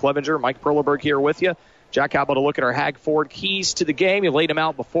Jack Clevenger, Mike Perleberg here with you. Jack, how about a look at our Hag Ford keys to the game? You laid them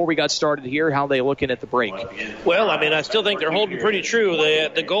out before we got started here. How are they looking at the break? Well, I mean, I still think they're holding pretty true.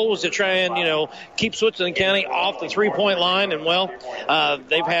 The goal was to try and, keep Switzerland County off the three-point line. And, well,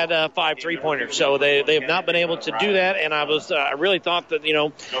 they've had 5 3-pointers. So they have not been able to do that. And I really thought that,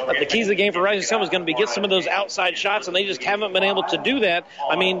 the keys of the game for Rising Sun was going to be get some of those outside shots, and they just haven't been able to do that.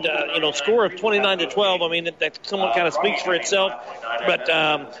 I mean, score of 29-12, I mean, that somewhat kind of speaks for itself. But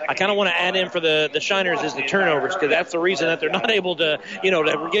I kind of want to add in for the Shiners is the turnovers, because that's the reason that they're not able to,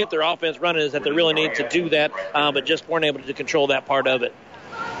 to get their offense running, is that they really need to do that, but just weren't able to control that part of it.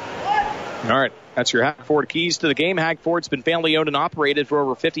 All right. That's your Hag Ford keys to the game. Hag Ford's been family owned and operated for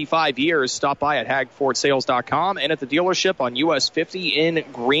over 55 years. Stop by at hagfordsales.com and at the dealership on US 50 in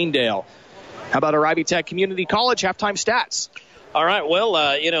Greendale. How about our Ivy Tech Community College halftime stats? All right, well,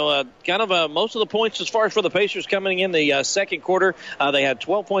 most of the points as far as for the Pacers coming in the second quarter. They had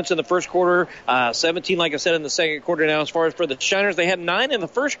 12 points in the first quarter, 17, like I said, in the second quarter. Now, as far as for the Shiners, they had 9 in the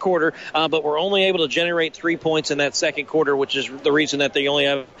first quarter, but were only able to generate 3 points in that second quarter, which is the reason that they only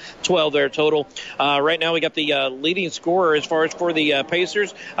have 12 there total. Right now, we got the leading scorer as far as for the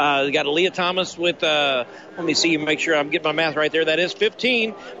Pacers. We got Aaliyah Thomas with, let me see, make sure I'm getting my math right there. That is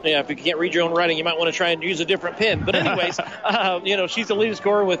 15. Yeah, if you can't read your own writing, you might want to try and use a different pen. But anyways, she's the leading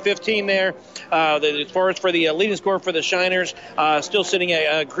scorer with 15 there. As far as for the leading scorer for the Shiners, still sitting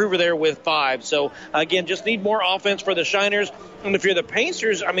at Groover there with 5. So, again, just need more offense for the Shiners. And if you're the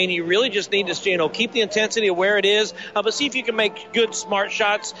Pacers, I mean, you really just need to, keep the intensity of where it is, but see if you can make good, smart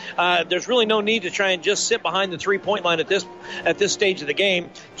shots. There's really no need to try and just sit behind the three-point line at this stage of the game.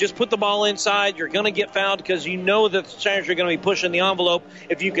 Just put the ball inside. You're going to get fouled because you know that the Shiners are going to be pushing the envelope.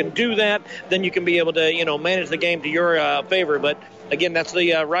 If you can do that, then you can be able to, manage the game to your favor. But again, that's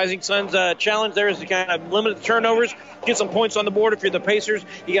the Rising Suns challenge there, is to kind of limit the turnovers, get some points on the board. If you're the Pacers,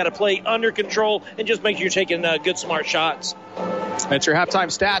 you got to play under control and just make sure you're taking good, smart shots. That's your halftime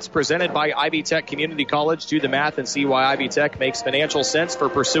stats presented by Ivy Tech Community College. Do the math and see why Ivy Tech makes financial sense for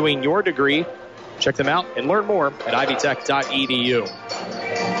pursuing your degree. Check them out and learn more at ivytech.edu.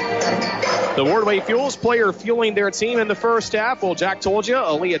 The Wardway Fuels player fueling their team in the first half. Well, Jack told you,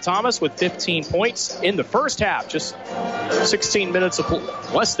 Aaliyah Thomas with 15 points in the first half. Just 16 minutes of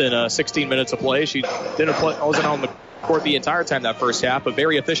less than 16 minutes of play. She wasn't on the court the entire time that first half, but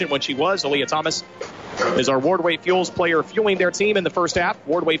very efficient when she was. Aaliyah Thomas is our Wardway Fuels player fueling their team in the first half.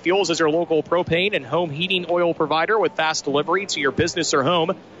 Wardway Fuels is your local propane and home heating oil provider with fast delivery to your business or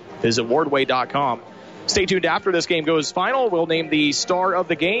home. Visit wardway.com. Stay tuned after this game goes final. We'll name the star of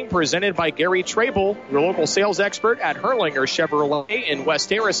the game, presented by Gary Trable, your local sales expert at Hurlinger Chevrolet in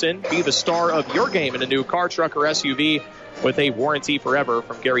West Harrison. Be the star of your game in a new car, truck, or SUV with a warranty forever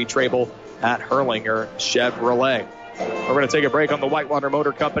from Gary Trable at Hurlinger Chevrolet. We're going to take a break on the Whitewater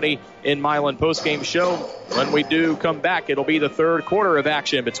Motor Company in Milan postgame show. When we do come back, it'll be the third quarter of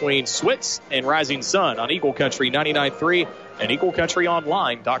action between Switz and Rising Sun on Eagle Country 99.3 and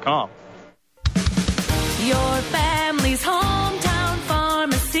EagleCountryOnline.com. Your family's hometown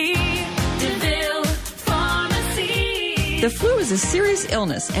pharmacy, DeVille Pharmacy. The flu is a serious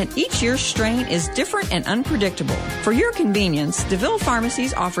illness, and each year's strain is different and unpredictable. For your convenience, DeVille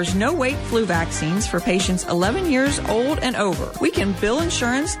Pharmacies offers no-wait flu vaccines for patients 11 years old and over. We can bill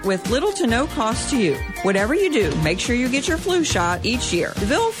insurance with little to no cost to you. Whatever you do, make sure you get your flu shot each year.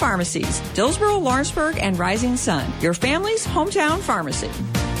 DeVille Pharmacies, Dillsboro, Lawrenceburg, and Rising Sun. Your family's hometown pharmacy.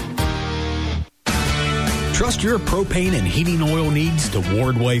 Trust your propane and heating oil needs to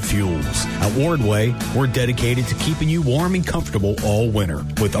Wardway Fuels. At Wardway, we're dedicated to keeping you warm and comfortable all winter.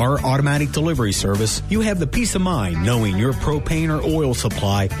 With our automatic delivery service, you have the peace of mind knowing your propane or oil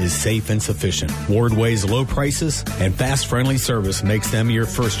supply is safe and sufficient. Wardway's low prices and fast, friendly service makes them your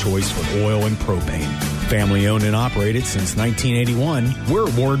first choice for oil and propane. Family owned and operated since 1981, we're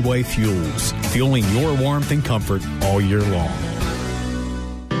Wardway Fuels, fueling your warmth and comfort all year long.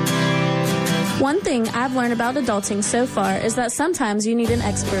 One thing I've learned about adulting so far is that sometimes you need an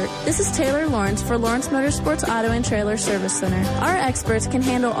expert. This is Taylor Lawrence for Lawrence Motorsports Auto and Trailer Service Center. Our experts can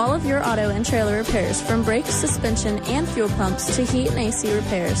handle all of your auto and trailer repairs, from brakes, suspension, and fuel pumps to heat and AC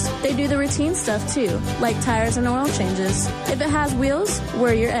repairs. They do the routine stuff too, like tires and oil changes. If it has wheels,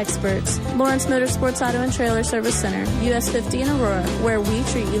 we're your experts. Lawrence Motorsports Auto and Trailer Service Center, US 50 in Aurora, where we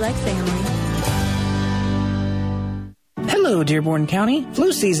treat you like family. Hello, Hello, Dearborn County.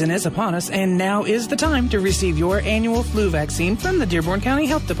 Flu season is upon us, and now is the time to receive your annual flu vaccine from the Dearborn County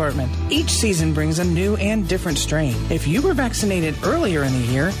Health Department. Each season brings a new and different strain. If you were vaccinated earlier in the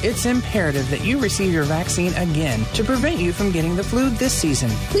year, it's imperative that you receive your vaccine again to prevent you from getting the flu this season.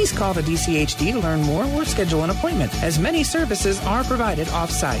 Please call the DCHD to learn more or schedule an appointment, as many services are provided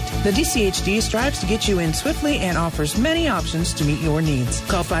off-site. The DCHD strives to get you in swiftly and offers many options to meet your needs.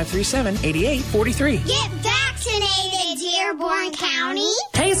 Call 537-8843. Get vaccinated, Dearborn County.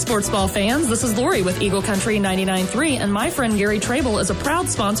 Hey, sports ball fans, this is Lori with Eagle Country 99.3, and my friend Gary Trable is a proud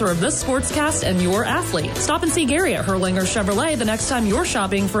sponsor of this sportscast and your athlete. Stop and see Gary at Hurlinger Chevrolet the next time you're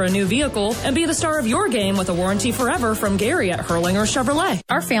shopping for a new vehicle, and be the star of your game with a warranty forever from Gary at Hurlinger Chevrolet.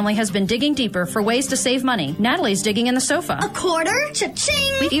 Our family has been digging deeper for ways to save money. Natalie's digging in the sofa. A quarter?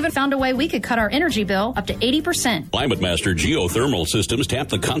 Cha-ching! We even found a way we could cut our energy bill up to 80%. Climate Master geothermal systems tap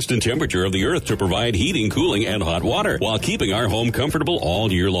the constant temperature of the earth to provide heating, cooling, and hot water while keeping our home comfortable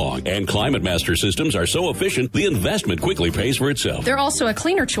all year long. And Climate Master systems are so efficient, the investment quickly pays for itself. They're also a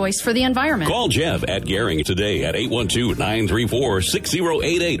cleaner choice for the environment. Call Jeff at Gehring today at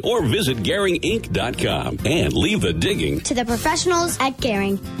 812-934-6088 or visit GehringInc.com and leave the digging to the professionals at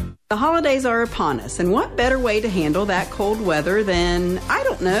Gehring. The holidays are upon us, and what better way to handle that cold weather than, I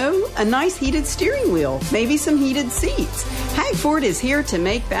don't know, a nice heated steering wheel, maybe some heated seats. Hag Ford is here to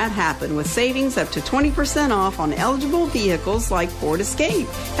make that happen with savings up to 20% off on eligible vehicles like Ford Escape,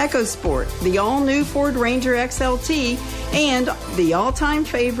 EcoSport, the all-new Ford Ranger XLT, and the all-time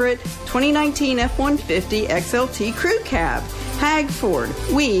favorite 2019 F-150 XLT Crew Cab. Hag Ford,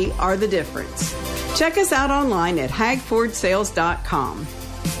 we are the difference. Check us out online at hagfordsales.com.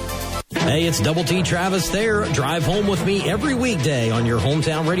 Hey, it's Double T Travis there. Drive home with me every weekday on your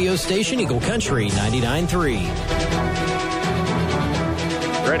hometown radio station, Eagle Country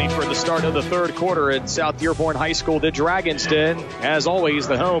 99.3. Ready for the start of the third quarter at South Dearborn High School. The Dragons Den, as always,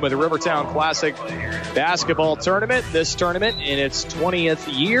 the home of the Rivertown Classic basketball tournament. This tournament in its 20th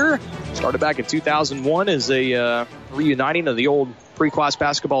year. Started back in 2001 as a reuniting of the old pre-class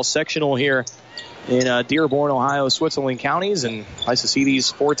basketball sectional here in Dearborn, Ohio, Switzerland counties. And nice to see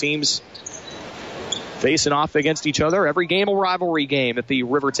these four teams facing off against each other. Every game a rivalry game at the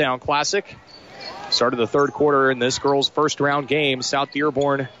Rivertown Classic. Started the third quarter in this girls' first round game.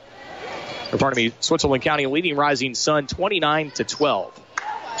 Switzerland County leading Rising Sun 29-12.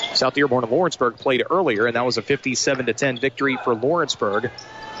 South Dearborn and Lawrenceburg played earlier, and that was a 57-10 victory for Lawrenceburg.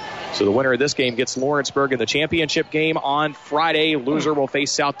 So the winner of this game gets Lawrenceburg in the championship game on Friday. Loser will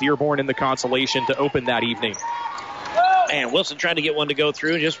face South Dearborn in the consolation to open that evening. And Wilson tried to get one to go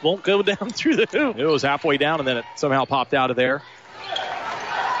through and just won't go down through the hoop. It was halfway down, and then it somehow popped out of there.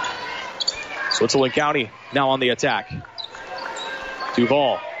 Switzerland County now on the attack.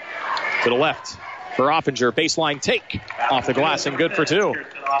 Duval to the left for Offinger. Baseline take off the glass and good for two.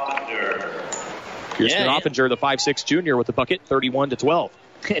 Kirsten Offinger, the 5'6 junior with the bucket, 31-12.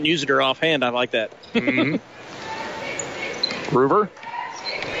 And using her offhand, I like that. Mm-hmm. Groover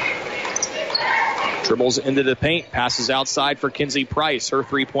dribbles into the paint, passes outside for Kinsey Price. Her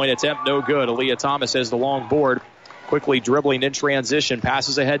three-point attempt, no good. Aaliyah Thomas has the long board. Quickly dribbling in transition,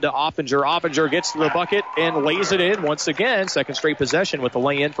 passes ahead to Offinger. Offinger gets to the bucket and lays it in once again. Second straight possession with the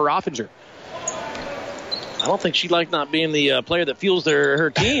lay-in for Offinger. I don't think she'd like not being the player that fuels her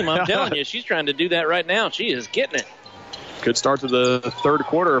team. I'm telling you, she's trying to do that right now. She is getting it. Good start to the third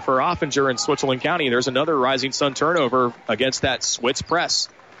quarter for Offinger in Switzerland County. There's another Rising Sun turnover against that Switz press.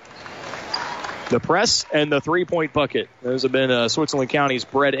 The press and the three-point bucket. Those have been Switzerland County's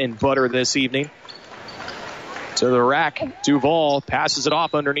bread and butter this evening. To the rack, Duval passes it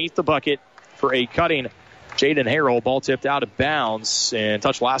off underneath the bucket for a cutting Jaden Harrell. Ball tipped out of bounds and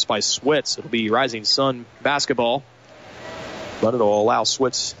touched last by Switz. It'll be Rising Sun basketball. But it'll allow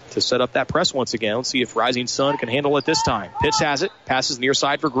Switz to set up that press once again. Let's see if Rising Sun can handle it this time. Pitts has it. Passes near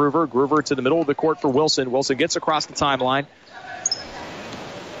side for Groover. Groover to the middle of the court for Wilson. Wilson gets across the timeline.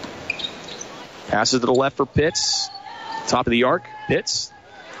 Passes to the left for Pitts. Top of the arc. Pitts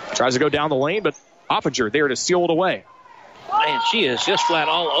tries to go down the lane, but Offinger there to steal it away. Man, she is just flat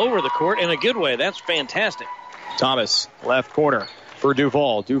all over the court in a good way. That's fantastic. Thomas, left corner for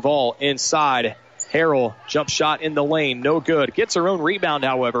Duval. Duval inside. Harrell, jump shot in the lane, no good. Gets her own rebound,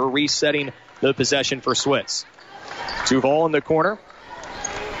 however, resetting the possession for Switz. Duval in the corner.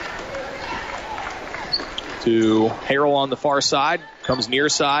 To Harrell on the far side. Comes near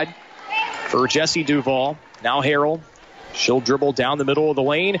side for Jesse Duval. Now Harrell. She'll dribble down the middle of the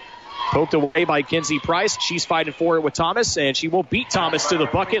lane. Poked away by Kinsey Price. She's fighting for it with Thomas, and she will beat Thomas to the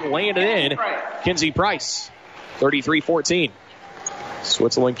bucket, laying it in. Kinsey Price, 33-14.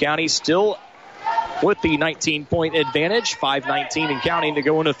 Switzerland County still with the 19-point advantage. 5:19 and counting to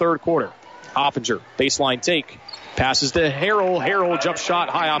go in the third quarter. Offinger, baseline take. Passes to Harrell. Harrell jump shot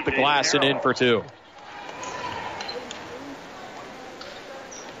high off the glass and in for two.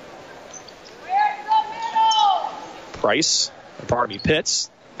 Pitts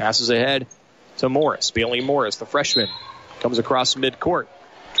passes ahead to Morris. Bailey Morris, the freshman, comes across midcourt.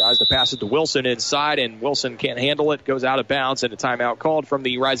 Tries to pass it to Wilson inside, and Wilson can't handle it. Goes out of bounds, and a timeout called from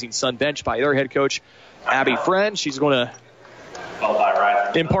the Rising Sun bench by their head coach, Abby Friend. She's going to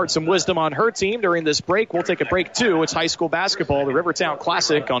impart some wisdom on her team during this break. We'll take a break, too. It's high school basketball, the Rivertown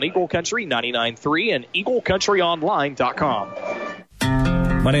Classic on Eagle Country 99.3 and EagleCountryOnline.com.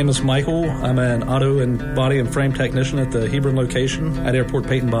 My name is Michael. I'm an auto and body and frame technician at the Hebron location at Airport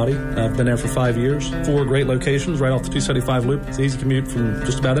Peyton Body. I've been there for 5 years. 4 great locations right off the 275 loop. It's an easy commute from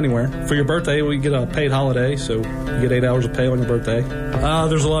just about anywhere. For your birthday, we get a paid holiday, so you get 8 hours of pay on your birthday.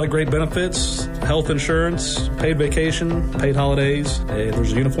 There's a lot of great benefits: health insurance, paid vacation, paid holidays.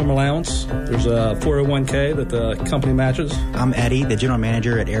 There's a uniform allowance. There's a 401k that the company matches. I'm Eddie, the general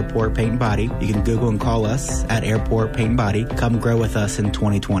manager at Airport Peyton Body. You can Google and call us at Airport Peyton Body. Come grow with us in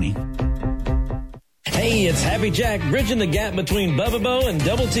 2020. Hey, it's Happy Jack, bridging the gap between Bubba Bo and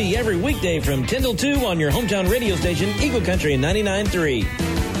Double T every weekday from 10 till 2 on your hometown radio station, Eagle Country 99.3.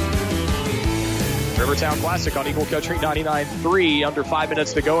 Rivertown Classic on Eagle Country 99.3. Under 5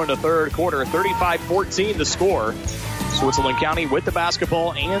 minutes to go in the third quarter. 35-14 the score. Switzerland County with the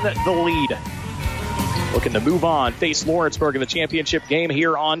basketball and the lead. Looking to move on, face Lawrenceburg in the championship game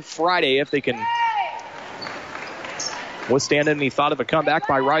here on Friday if they can withstand any thought of a comeback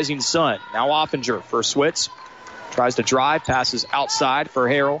by Rising Sun. Now Offinger for Switz. Tries to drive, passes outside for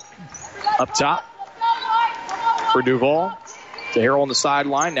Harrell. Up top for Duval. To Harrell on the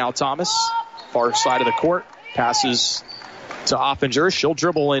sideline. Now Thomas, far side of the court. Passes to Offinger. She'll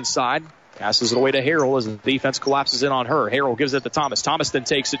dribble inside. Passes it away to Harrell as the defense collapses in on her. Harrell gives it to Thomas. Thomas then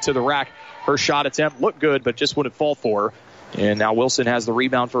takes it to the rack. Her shot attempt looked good, but just wouldn't fall for her. And now Wilson has the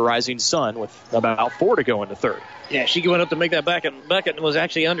rebound for Rising Sun with about 4 to go in the third. Yeah, she went up to make that bucket and was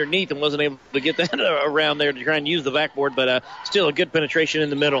actually underneath and wasn't able to get that around there to try and use the backboard, but still a good penetration in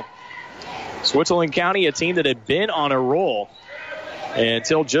the middle. Switzerland County, a team that had been on a roll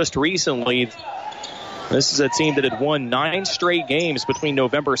until just recently. This is a team that had won 9 straight games between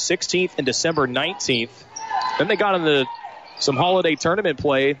November 16th and December 19th. Then they got into some holiday tournament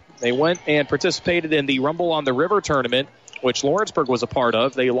play. They went and participated in the Rumble on the River tournament, which Lawrenceburg was a part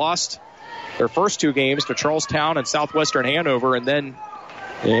of. They lost their first 2 games to Charlestown and Southwestern Hanover, and then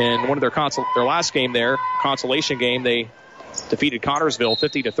in one of their last game there, consolation game, they defeated Connorsville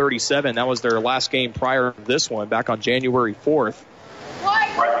 50-37. That was their last game prior to this one, back on January 4th.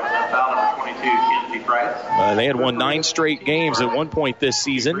 They had won 9 straight games at one point this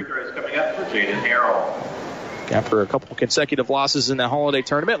season. After a couple consecutive losses in that holiday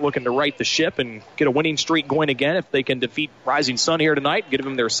tournament, looking to right the ship and get a winning streak going again if they can defeat Rising Sun here tonight, give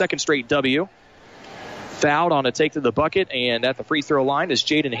them their second straight W. Fouled on a take to the bucket, and at the free throw line is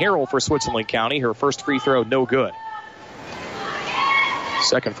Jaden Harrell for Switzerland County. Her first free throw, no good.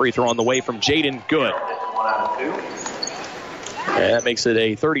 Second free throw on the way from Jaden, good. And that makes it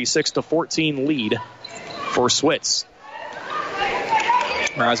a 36-14 lead for Switz.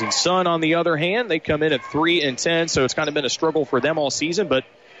 Rising Sun, on the other hand, they come in at 3-10, so it's kind of been a struggle for them all season, but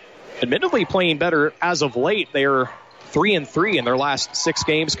admittedly playing better as of late. They are 3-3 in their last 6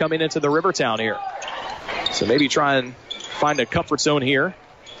 games coming into the Rivertown here. So maybe try and find a comfort zone here,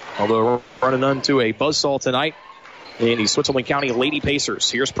 although we're running into a buzzsaw tonight in the Switzerland County Lady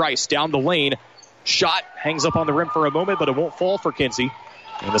Pacers. Here's Price down the lane. Shot hangs up on the rim for a moment, but it won't fall for Kinsey.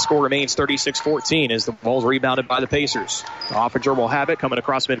 And the score remains 36-14 as the ball's rebounded by the Pacers. Offinger will have it coming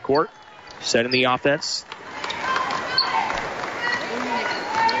across midcourt. Setting the offense.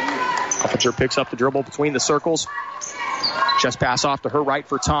 Offinger picks up the dribble between the circles. Just pass off to her right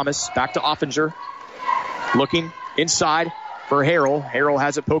for Thomas. Back to Offinger. Looking inside for Harrell. Harrell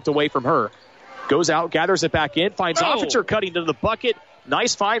has it poked away from her. Goes out, gathers it back in. Finds Offinger cutting to the bucket.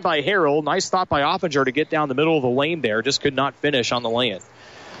 Nice find by Harrell. Nice thought by Offinger to get down the middle of the lane there. Just could not finish on the lay-in.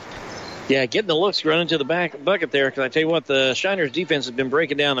 Yeah, getting the looks running to the back bucket there, because I tell you what, the Shiners' defense has been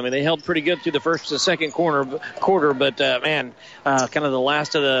breaking down. I mean, they held pretty good through the first and second quarter, but, kind of the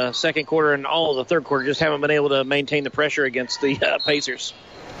last of the second quarter and all of the third quarter just haven't been able to maintain the pressure against the Pacers.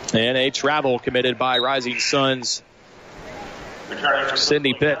 And a travel committed by Rising Suns.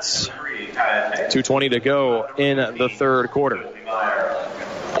 Sydney Pitts. 2:20 to go in the third quarter.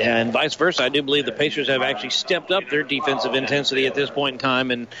 And vice versa, I do believe the Pacers have actually stepped up their defensive intensity at this point in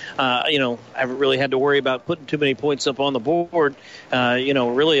time, and haven't really had to worry about putting too many points up on the board.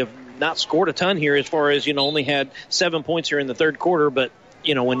 Really have not scored a ton here as far as, only had 7 points here in the third quarter. But,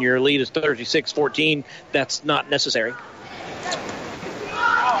 when your lead is 36-14, that's not necessary.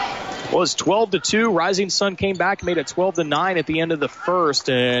 Well, it's 12-2. Rising Sun came back, made it 12-9 at the end of the first.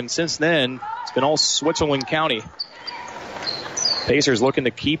 And since then, it's been all Switzerland County. Pacers looking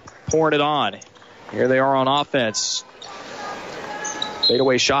to keep pouring it on. Here they are on offense.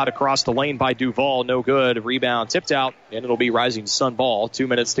 Fadeaway shot across the lane by Duval. No good. Rebound tipped out, and it'll be Rising Sun ball. 2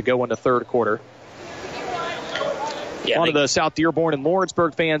 minutes to go in the third quarter. One of the South Dearborn and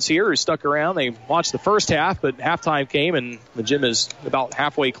Lawrenceburg fans here who stuck around. They watched the first half, but halftime came, and the gym is about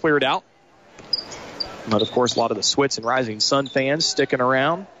halfway cleared out. But, of course, a lot of the Switz and Rising Sun fans sticking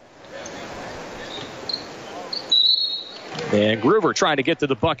around. And Groover trying to get to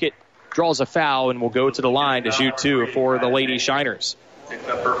the bucket. Draws a foul and will go to the line to shoot two for the Lady Shiners.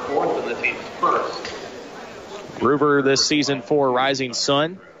 Groover this season for Rising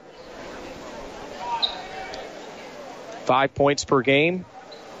Sun. 5 points per game.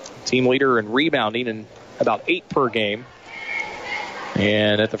 Team leader in rebounding and about 8 per game.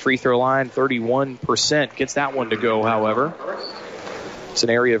 And at the free throw line, 31% gets that one to go, however. It's an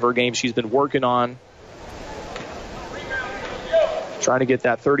area of her game she's been working on. Trying to get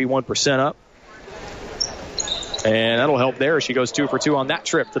that 31% up. And that'll help there. She goes 2 for 2 on that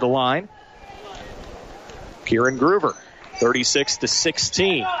trip to the line. Kieran Groover,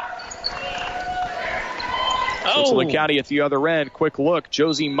 36-16. Switzerland County at the other end. Quick look.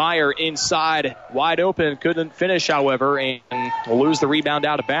 Josie Meyer inside. Wide open. Couldn't finish, however, and will lose the rebound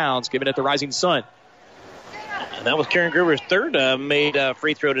out of bounds, giving it to Rising Sun. And that was Karen Groover's third made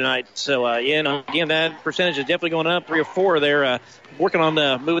free throw tonight. So, again, that percentage is definitely going up. 3 or 4 there. Working on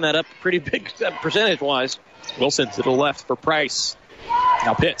moving that up pretty big percentage-wise. Wilson to the left for Price.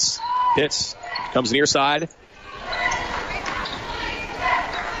 Now Pitts. Pitts comes near side.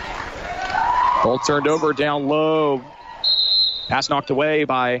 Ball turned over down low. Pass knocked away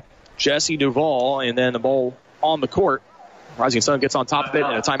by Jesse Duval, and then the ball on the court. Rising Sun gets on top of it,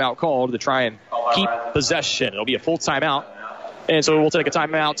 and a timeout called to try and keep possession. It'll be a full timeout. And so we'll take a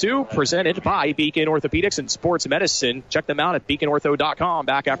timeout, too, presented by Beacon Orthopedics and Sports Medicine. Check them out at beaconortho.com.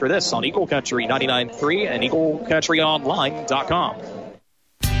 Back after this on Eagle Country 99.3 and EagleCountryOnline.com.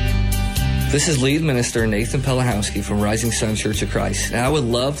 This is Lead Minister Nathan Pelahowski from Rising Sun Church of Christ, and I would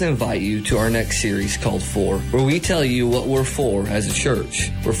love to invite you to our next series called For, where we tell you what we're for as a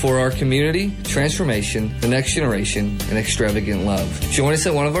church. We're for our community, transformation, the next generation, and extravagant love. Join us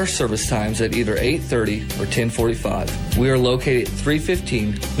at one of our service times at either 8:30 or 10:45. We are located at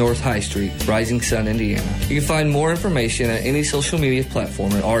 315 North High Street, Rising Sun, Indiana. You can find more information at any social media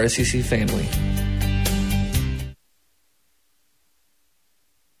platform at RSCC Family.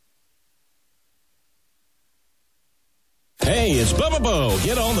 Hey, it's Bubba Bo.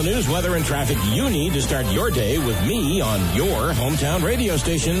 Get all the news, weather, and traffic you need to start your day with me on your hometown radio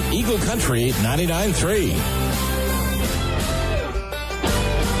station, Eagle Country 99.3.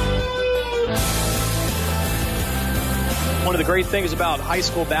 One of the great things about high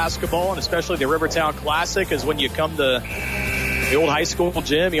school basketball, and especially the Rivertown Classic, is when you come to the old high school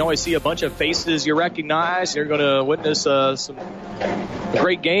gym, you always see a bunch of faces you recognize. You're going to witness a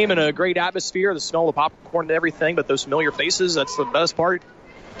great game and a great atmosphere, the smell of popcorn and everything, but those familiar faces, that's the best part.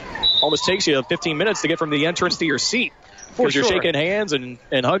 Almost takes you 15 minutes to get from the entrance to your seat. Because you're shaking hands and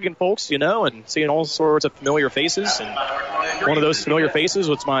hugging folks, and seeing all sorts of familiar faces. And one of those familiar faces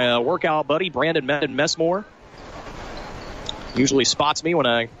was my workout buddy, Brandon Messmore. Usually spots me when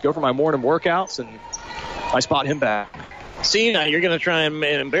I go for my morning workouts, and I spot him back. See, now you're going to try and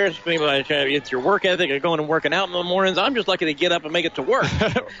embarrass me by trying to get your work ethic of going and working out in the mornings. I'm just lucky to get up and make it to work.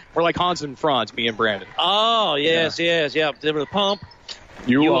 We're like Hans and Franz, me and Brandon. Oh, yes. The pump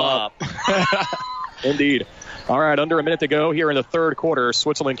you up. Indeed. All right, under a minute to go here in the third quarter.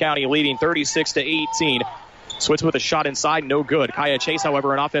 Switzerland County leading 36-18. Switz with a shot inside, no good. Kaya Chase,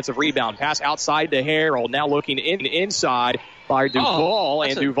 however, an offensive rebound. Pass outside to Harold, now looking inside by Duval,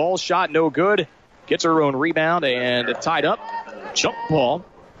 and Duval's shot no good. Gets her own rebound and tied up. Jump ball.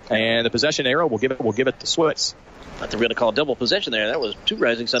 And the possession arrow will give it to Switz. I think we're going to call double possession there. That was 2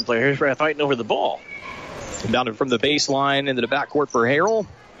 Rising Sun players fighting over the ball. Down from the baseline into the backcourt for Harrell.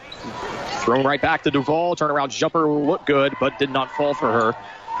 Thrown right back to Duval. Turnaround jumper looked good, but did not fall for her.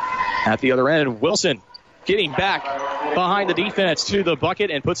 At the other end, Wilson getting back behind the defense to the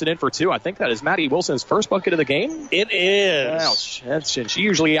bucket and puts it in for 2. I think that is Maddie Wilson's first bucket of the game. It is. Ouch. She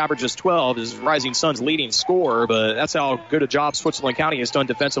usually averages 12 as Rising Sun's leading scorer, but that's how good a job Switzerland County has done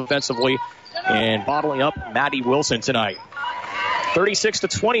defensively and bottling up Maddie Wilson tonight.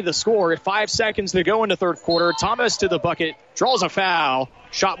 36-20 the score. At 5 seconds to go in the third quarter. Thomas to the bucket, draws a foul.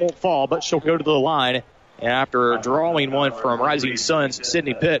 Shot won't fall, but she'll go to the line after drawing one from Rising Sun's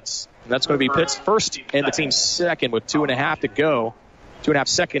Sydney Pitts. And that's going to be Pitts first and the team's second with 2.5 to go. 2.5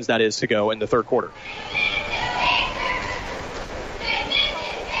 seconds, that is, to go in the third quarter.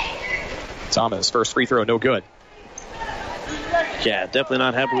 Thomas, first free throw, no good. Yeah, definitely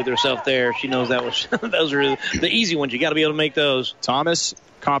not happy with herself there. She knows that was those are the easy ones. You got to be able to make those. Thomas,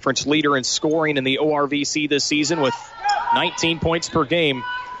 conference leader in scoring in the ORVC this season with 19 points per game.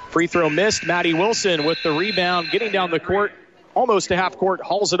 Free throw missed. Maddie Wilson with the rebound, getting down the court, almost to half court,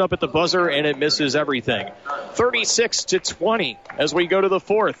 hauls it up at the buzzer, and it misses everything. 36-20 as we go to the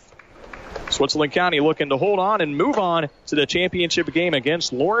fourth. Switzerland County looking to hold on and move on to the championship game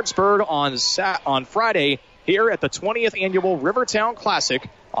against Lawrenceburg on Friday here at the 20th Annual Rivertown Classic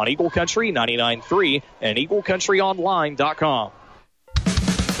on Eagle Country 99.3 and EagleCountryOnline.com.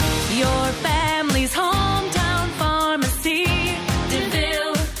 Your family's hometown pharmacy,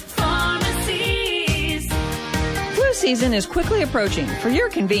 DeVille Pharmacies. Flu season is quickly approaching. For your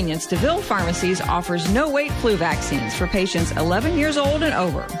convenience, DeVille Pharmacies offers no-wait flu vaccines for patients 11 years old and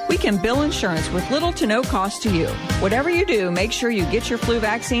over. We can bill insurance with little to no cost to you. Whatever you do, make sure you get your flu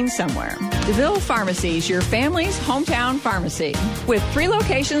vaccine somewhere. DeVille Pharmacies, your family's hometown pharmacy, with 3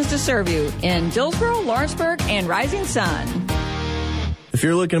 locations to serve you in Dillsboro, Lawrenceburg, and Rising Sun. If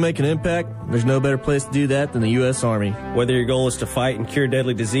you're looking to make an impact, there's no better place to do that than the U.S. Army. Whether your goal is to fight and cure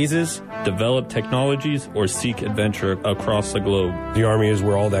deadly diseases, develop technologies, or seek adventure across the globe, the Army is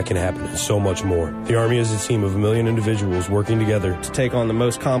where all that can happen and so much more. The Army is a team of 1 million individuals working together to take on the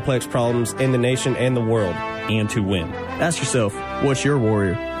most complex problems in the nation and the world, and to win. Ask yourself, what's your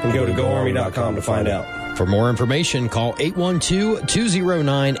warrior? And go to GoArmy.com to find out. For more information, call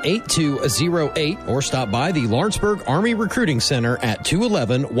 812-209-8208 or stop by the Lawrenceburg Army Recruiting Center at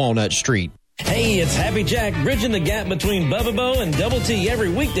 211 Walnut Street. Hey, it's Happy Jack, bridging the gap between Bubba Bo and Double T every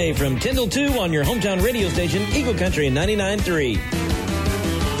weekday from 10 till 2 on your hometown radio station, Eagle Country 99.3.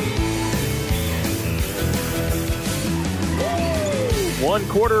 1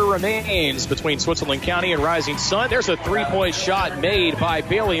 quarter remains between Switzerland County and Rising Sun. There's a 3-point shot made by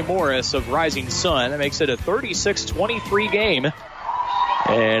Bailey Morris of Rising Sun. That makes it a 36-23 game.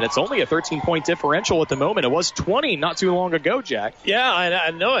 And it's only a 13-point differential at the moment. It was 20 not too long ago, Jack. Yeah, I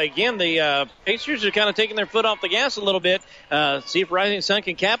know. Again, the Pacers are kind of taking their foot off the gas a little bit. See if Rising Sun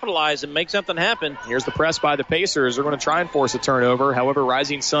can capitalize and make something happen. Here's the press by the Pacers. They're going to try and force a turnover. However,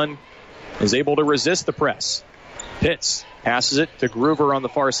 Rising Sun is able to resist the press. Pitts passes it to Groover on the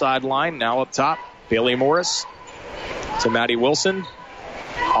far sideline. Now up top, Bailey Morris to Maddie Wilson.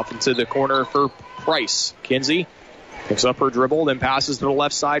 Off into the corner for Price. Kinsey picks up her dribble, then passes to the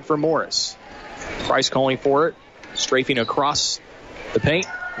left side for Morris. Price calling for it, strafing across the paint.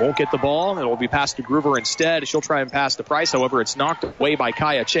 Won't get the ball. It will be passed to Groover instead. She'll try and pass to Price. However, it's knocked away by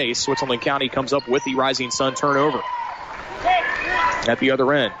Kaya Chase. Switzerland County comes up with the Rising Sun turnover. At the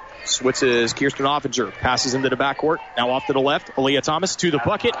other end, Switz's Kirsten Offinger passes into the backcourt. Now off to the left. Aaliyah Thomas to the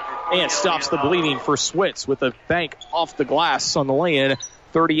bucket and stops the bleeding for Switz with a bank off the glass on the lay-in.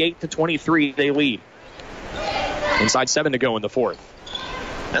 38-23, they lead. Inside 7 to go in the fourth.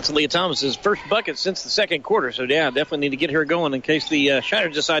 That's Aaliyah Thomas's first bucket since the second quarter. So, yeah, definitely need to get her going in case the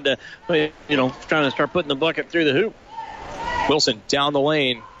Shiners decide to, trying to start putting the bucket through the hoop. Wilson down the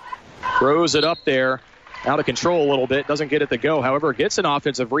lane. Throws it up there. Out of control a little bit. Doesn't get it to go. However, gets an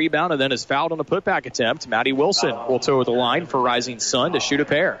offensive rebound and then is fouled on a putback attempt. Maddie Wilson will toe the line for Rising Sun to shoot a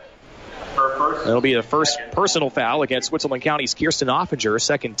pair. That'll be the first personal foul against Switzerland County's Kirsten Offinger.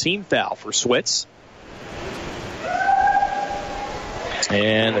 Second team foul for Switz.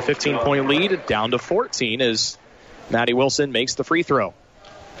 And the 15-point lead down to 14 as Maddie Wilson makes the free throw.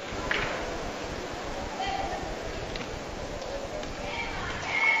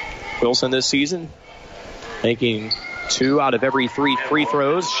 Wilson this season making 2 out of every 3 free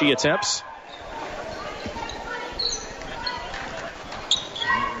throws she attempts.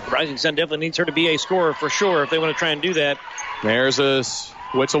 Rising Sun definitely needs her to be a scorer for sure if they want to try and do that. There's a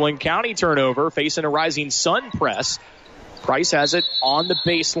Switzerland County turnover facing a Rising Sun press. Price has it on the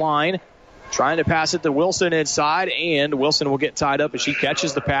baseline, trying to pass it to Wilson inside, and Wilson will get tied up as she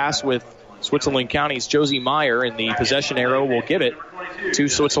catches the pass with Switzerland County's Josie Meyer, and the possession arrow will give it to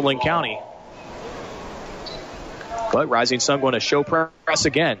Switzerland County. But Rising Sun going to show press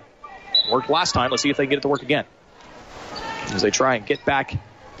again. Worked last time. Let's see if they can get it to work again as they try and get back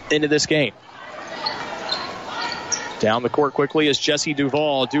into this game. Down the court quickly is Jesse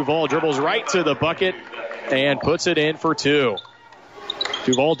Duvall. Duvall dribbles right to the bucket and puts it in for 2.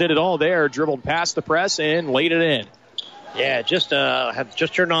 Duvall did it all there. Dribbled past the press and laid it in. Yeah, had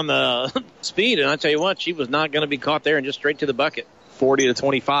just turned on the speed, and I tell you what, she was not going to be caught there and just straight to the bucket.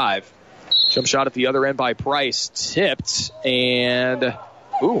 40-25. Jump shot at the other end by Price. Tipped, and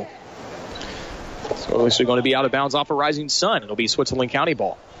so it's going to be out of bounds off of Rising Sun. It'll be Switzerland County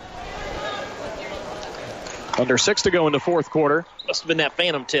ball. Under 6 to go in the fourth quarter. Must have been that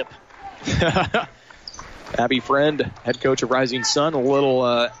phantom tip. Abby Friend, head coach of Rising Sun, a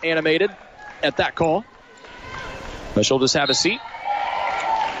little animated at that call. But she'll just have a seat.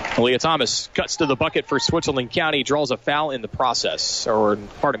 Aaliyah Thomas cuts to the bucket for Switzerland County, draws a foul in the process. Or,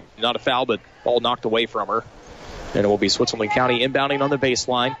 pardon me, not a foul, but ball knocked away from her. And it will be Switzerland County inbounding on the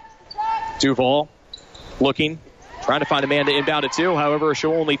baseline. Duval looking, trying to find a man to inbound it to. However,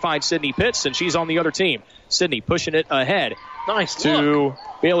 she'll only find Sydney Pitts, and she's on the other team. Sydney pushing it ahead. Nice to look.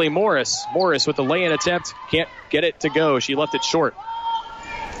 Bailey Morris. Morris with the lay-in attempt. Can't get it to go. She left it short.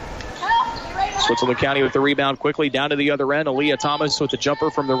 Switzerland County with the rebound quickly down to the other end. Aaliyah Thomas with the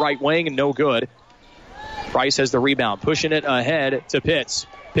jumper from the right wing, and no good. Price has the rebound, pushing it ahead to Pitts.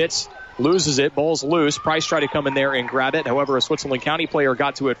 Pitts loses it, ball's loose. Price tried to come in there and grab it. However, a Switzerland County player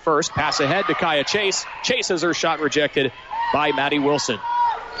got to it first. Pass ahead to Kaya Chase. Chase has her shot rejected by Maddie Wilson.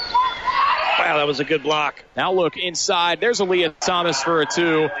 Wow, that was a good block. Now look inside. There's Aaliyah Thomas for a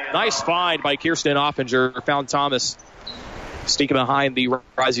 2. Nice find by Kirsten Offinger. Found Thomas sneaking behind the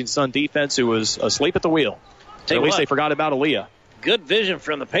Rising Sun defense, who was asleep at the wheel. At least they forgot about Aaliyah. Good vision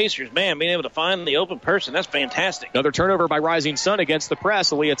from the Pacers. Man, being able to find the open person, that's fantastic. Another turnover by Rising Sun against the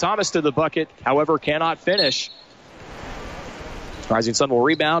press. Aaliyah Thomas to the bucket, however, cannot finish. Rising Sun will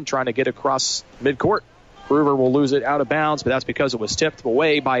rebound, trying to get across midcourt. Groover will lose it out of bounds, but that's because it was tipped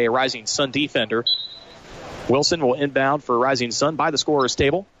away by a Rising Sun defender. Wilson will inbound for Rising Sun by the scorer's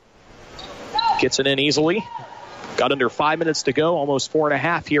table. Gets it in easily. Got under 5 minutes to go, almost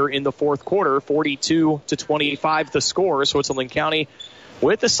 4.5 here in the fourth quarter. 42-25 the score. Switzerland County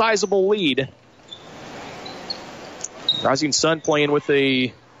with a sizable lead. Rising Sun playing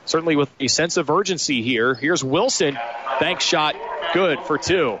certainly with a sense of urgency here. Here's Wilson. Bank shot good for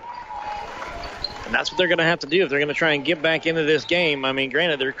 2. And that's what they're going to have to do if they're going to try and get back into this game. I mean,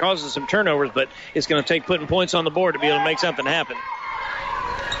 granted, they're causing some turnovers, but it's going to take putting points on the board to be able to make something happen.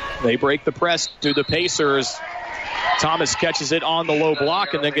 They break the press to the Pacers. Thomas catches it on the low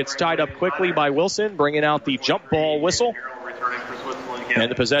block and then gets tied up quickly by Wilson, bringing out the jump ball whistle. And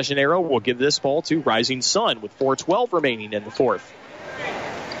the possession arrow will give this ball to Rising Sun with 4:12 remaining in the fourth.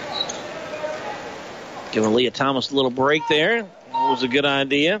 Giving Leah Thomas a little break there. That was a good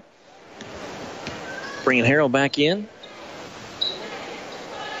idea. Bringing Harrell back in.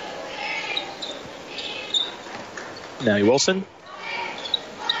 Now Wilson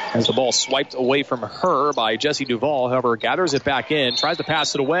has the ball swiped away from her by Jessie Duvall. However, gathers it back in, tries to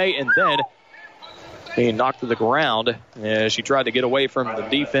pass it away, and then being knocked to the ground as she tried to get away from the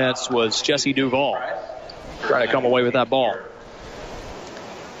defense was Jessie Duvall. Trying to come away with that ball.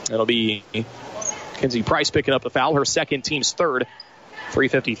 It'll be Kinsey Price picking up the foul, her second, team's third.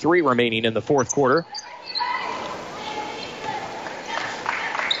 3:53 remaining in the fourth quarter.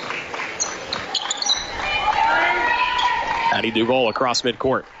 Addie Duvall across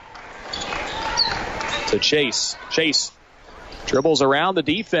midcourt to Chase. Chase dribbles around the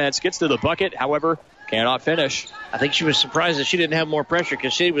defense, gets to the bucket, however, cannot finish. I think she was surprised that she didn't have more pressure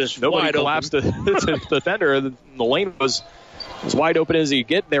because she was Nobody wide collapsed open. the defender. The lane was as wide open as you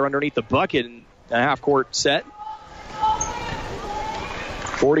get there underneath the bucket in a half-court set.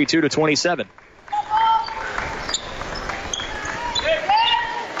 42-27.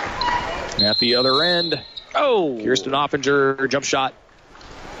 At the other end, Kirsten Offinger, jump shot,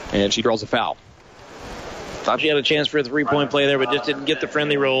 and she draws a foul. Thought she had a chance for a three-point play there, but just didn't get the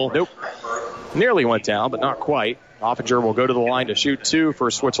friendly roll. Nope. Nearly went down, but not quite. Offinger will go to the line to shoot 2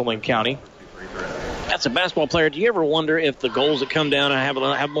 for Switzerland County. That's a basketball player. Do you ever wonder if the goals that come down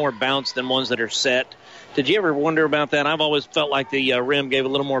have more bounce than ones that are set? Did you ever wonder about that? I've always felt like the rim gave a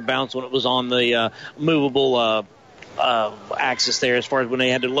little more bounce when it was on the movable axis there, as far as when they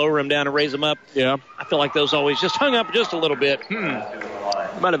had to lower them down and raise them up. Yeah. I feel like those always just hung up just a little bit.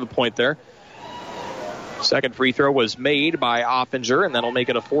 Might have a point there. Second free throw was made by Offinger, and that'll make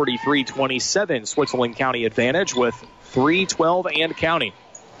it a 43-27 Switzerland County advantage with 3:12 and counting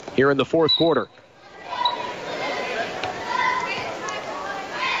here in the fourth quarter.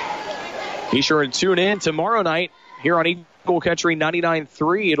 Be sure and tune in tomorrow night here on Eagle Country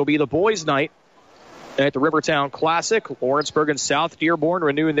 99.3. It'll be the boys' night at the Rivertown Classic. Lawrenceburg and South Dearborn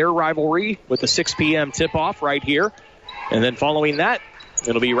renewing their rivalry with a 6 p.m. tip-off right here. And then following that,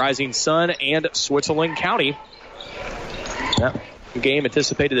 it'll be Rising Sun and Switzerland County. That game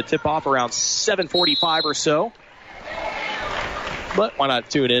anticipated to tip off around 7:45 or so. But why not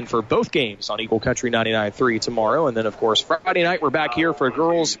tune in for both games on Eagle Country 99.3 tomorrow. And then, of course, Friday night, we're back here for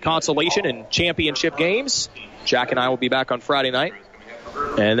girls consolation and championship games. Jack and I will be back on Friday night.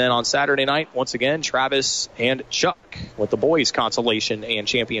 And then on Saturday night, once again, Travis and Chuck with the boys consolation and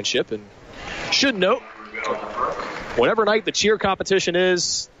championship. And should note, whatever night the cheer competition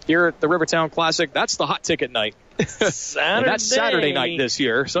is here at the Rivertown Classic, that's the hot ticket night. And that's Saturday night this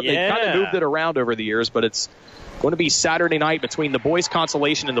year. So they kind of moved it around over the years, but it's going to be Saturday night between the boys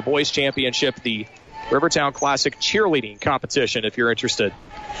consolation and the boys championship, the Rivertown Classic cheerleading competition, if you're interested.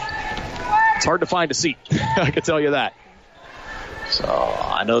 It's hard to find a seat, I can tell you that. So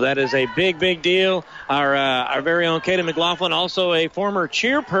I know that is a big, big deal. Our very own Katie McLaughlin, also a former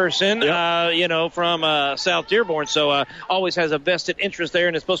cheerperson, from South Dearborn. So always has a vested interest there,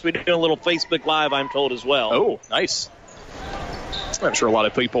 and is supposed to be doing a little Facebook Live, I'm told, as well. Oh, nice. I'm sure a lot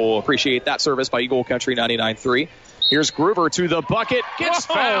of people appreciate that service by Eagle Country 99.3. Here's Groover to the bucket, gets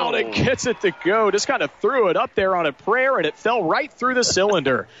fouled and gets it to go. Just kind of threw it up there on a prayer, and it fell right through the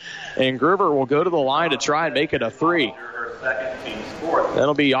cylinder. And Groover will go to the line to try and make it a 3.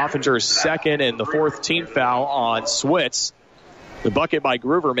 That'll be Offinger's second and the 4th team foul on Switz. The bucket by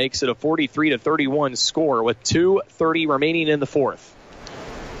Groover makes it a 43-31 score with 2:30 remaining in the 4th.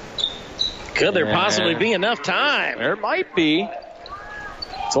 Could there possibly be enough time? There might be.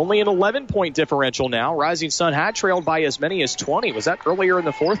 It's only an 11-point differential now. Rising Sun had trailed by as many as 20. Was that earlier in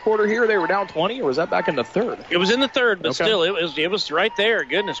the 4th quarter here? They were down 20, or was that back in the 3rd? It was in the 3rd, but still, it was right there.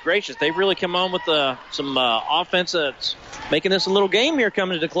 Goodness gracious. They've really come on with some offense that's making this a little game here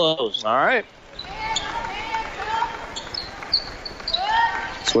coming to the close. All right.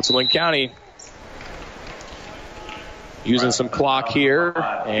 Switzerland County using some clock here,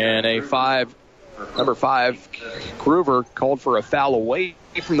 and number 5, Groover called for a foul away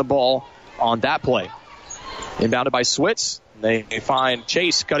from the ball on that play. Inbounded by Switz. They find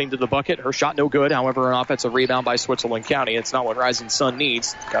Chase cutting to the bucket. Her shot no good. However, an offensive rebound by Switzerland County. It's not what Rising Sun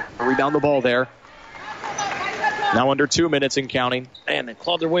needs. Got to rebound the ball there. Now under 2 minutes in counting. And they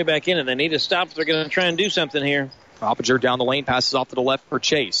clawed their way back in, and they need to stop if they're going to try and do something here. Oppinger down the lane, passes off to the left for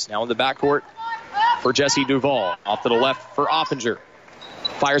Chase. Now in the backcourt for Jesse Duvall. Off to the left for Oppinger.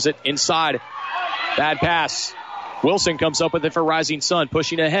 Fires it inside. Bad pass. Wilson comes up with it for Rising Sun,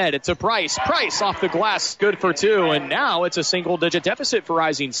 pushing ahead. It's a Price. Price off the glass, good for 2. And now it's a single-digit deficit for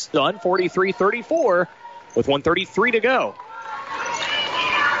Rising Sun, 43-34, with 1:33 to go.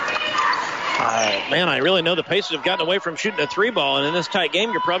 Man, I really know the Pacers have gotten away from shooting a 3-ball, and in this tight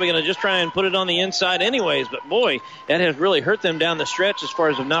game, you're probably going to just try and put it on the inside anyways. But, boy, that has really hurt them down the stretch as far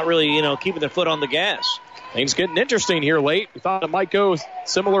as of not really, keeping their foot on the gas. Things getting interesting here late. We thought it might go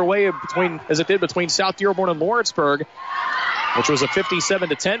similar way as it did between South Dearborn and Lawrenceburg, which was a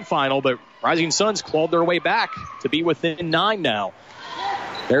 57-10 final, but Rising Suns clawed their way back to be within 9 now.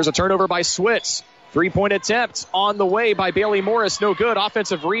 There's a turnover by Switz. 3-point attempt on the way by Bailey Morris, no good.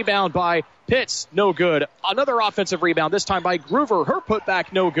 Offensive rebound by Pitts, no good. Another offensive rebound, this time by Groover. Her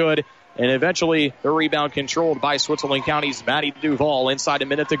putback, no good. And eventually the rebound controlled by Switzerland County's Maddie Duvall. Inside a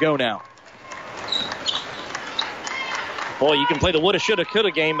minute to go now. Boy, you can play the woulda, shoulda,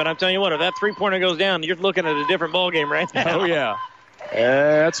 coulda game, but I'm telling you what, if that 3-pointer goes down, you're looking at a different ball game right now. Oh, yeah.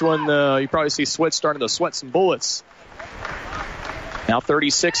 That's when you probably see Switz starting to sweat some bullets. Now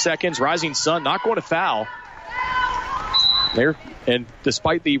 36 seconds. Rising Sun not going to foul. There, and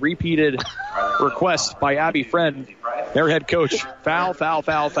despite the repeated request by Abby Friend, their head coach, foul, foul,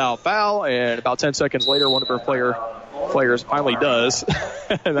 foul, foul, foul, and about 10 seconds later, one of her players finally does.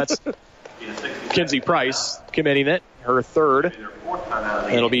 And that's Kinsey Price committing it, her 3rd.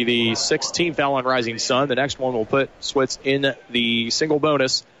 It'll be the 16th foul on Rising Sun. The next one will put Switz in the single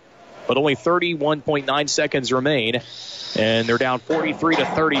bonus, but only 31.9 seconds remain. And they're down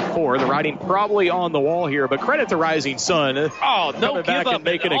 43-34. The writing probably on the wall here, but credit to Rising Sun. Oh, no, back and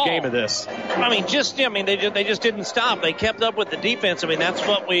making a game of this. They just didn't stop. They kept up with the defense. That's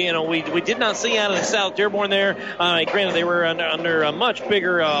what we did not see out of the South Dearborn there. Granted, they were under a much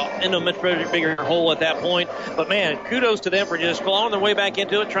bigger hole at that point. But man, kudos to them for just clawing their way back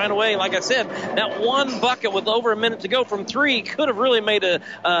into it, trying to weigh. Like I said, that one bucket with over a minute to go from 3 could have really made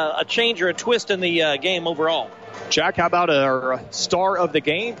a change or a twist in the game overall. Jack, how about our star of the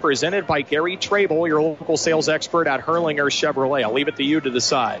game presented by Gary Trable, your local sales expert at Hurlinger Chevrolet? I'll leave it to you to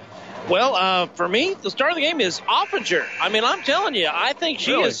decide. Well, for me, the star of the game is Offinger. I'm telling you, I think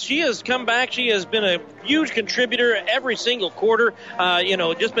she has come back. She has been a huge contributor every single quarter.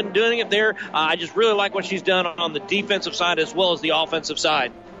 Just been doing it there. I just really like what she's done on the defensive side as well as the offensive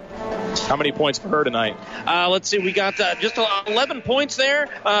side. How many points for her tonight? Let's see. We got just 11 points there.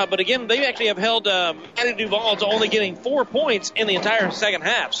 But again, they actually have held Maddie Duvall to only getting 4 points in the entire second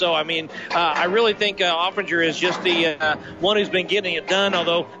half. So, I mean, I really think Offinger is just the one who's been getting it done,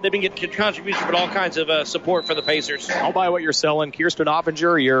 although they've been getting contributions from all kinds of support for the Pacers. I'll buy what you're selling. Kirsten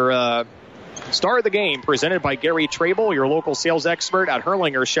Offinger, your star of the game, presented by Gary Trable, your local sales expert at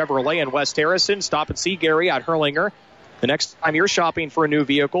Hurlinger Chevrolet in West Harrison. Stop and see Gary at Hurlinger the next time you're shopping for a new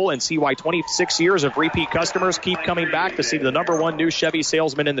vehicle, and see why 26 years of repeat customers keep coming back to see the #1 new Chevy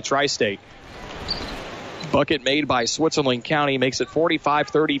salesman in the tri-state. Bucket made by Switzerland County makes it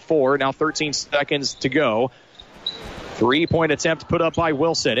 45-34. Now 13 seconds to go. 3-point attempt put up by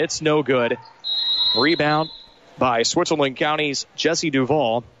Wilson. It's no good. Rebound by Switzerland County's Jessie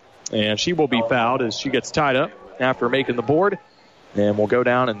Duvall. And she will be fouled as she gets tied up after making the board. And we'll go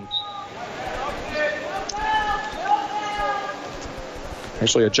down and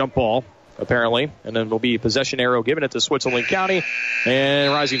actually a jump ball, apparently. And then will be possession arrow giving it to Switzerland County.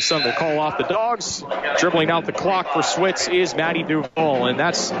 And Rising Sun will call off the Dogs. Dribbling out the clock for Switz is Maddie Duvall. And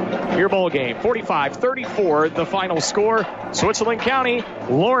that's your ball game. 45-34, the final score. Switzerland County,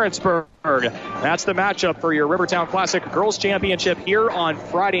 Lawrenceburg. That's the matchup for your Rivertown Classic Girls Championship here on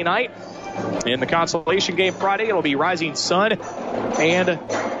Friday night. In the consolation game Friday, it'll be Rising Sun and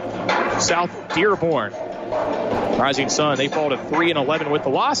South Dearborn. Rising Sun, they fall to 3-11 with the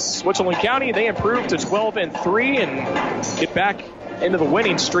loss. Switzerland County, they improve to 12-3 and get back into the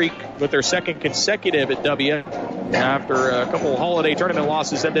winning streak with their second consecutive W after a couple of holiday tournament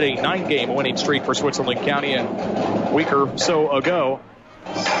losses. Ended a 9-game winning streak for Switzerland County a week or so ago.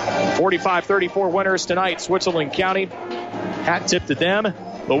 45-34 winners tonight, Switzerland County. Hat tip to them.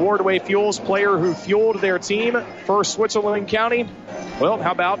 The Wardway Fuels player who fueled their team for Switzerland County. Well, how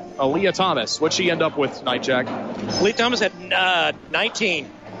about Aaliyah Thomas? What'd she end up with tonight, Jack? Aaliyah Thomas had 19.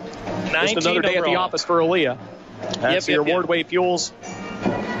 Just another day overall at the office for Aaliyah. That's your Wardway Fuels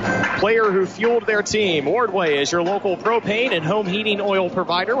player who fueled their team. Wardway is your local propane and home heating oil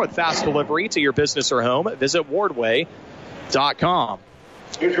provider with fast delivery to your business or home. Visit wardway.com.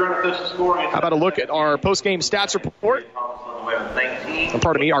 How about a look at our post-game stats report?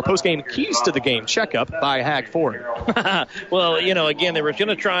 Pardon me, our post-game keys to the game checkup by Hag Ford. Well, again, they were going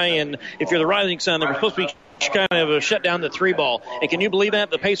to try and, if you're the Rising Sun, they were supposed to be kind of shut down the 3-ball. And can you believe that?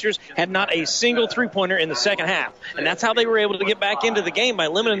 The Pacers had not a single 3-pointer in the second half. And that's how they were able to get back into the game, by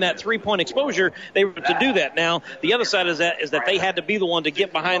limiting that 3-point exposure. They were to do that. Now, the other side is that they had to be the one to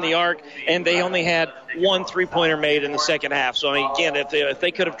get behind the arc, and they only had one 3-pointer made in the second half. So, I mean, again, if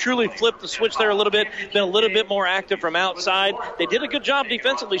they could have truly flipped the switch there a little bit, been a little bit more active from outside, they did a good job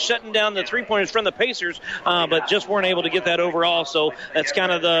defensively shutting down the 3-pointers from the Pacers, but just weren't able to get that overall. So that's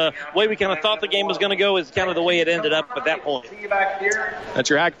kind of the way we kind of thought the game was going to go, is kind of the way it ended up at that point. That's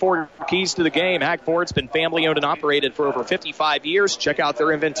your Hag Ford keys to the game. Hag Ford's been family owned and operated for over 55 years. Check out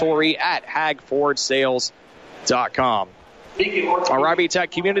their inventory at hagfordsales.com. Our Ivy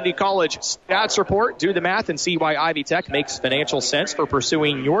Tech Community College stats report. Do the math and see why Ivy Tech makes financial sense for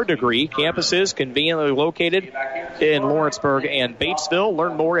pursuing your degree. Campuses conveniently located in Lawrenceburg and Batesville.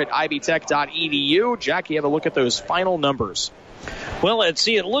 Learn more at ivytech.edu. Jack, you have a look at those final numbers. Well,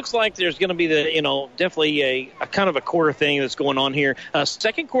 it looks like there's going to be definitely a kind of a quarter thing that's going on here.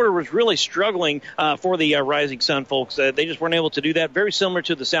 Second quarter was really struggling for the Rising Sun folks. They just weren't able to do that. Very similar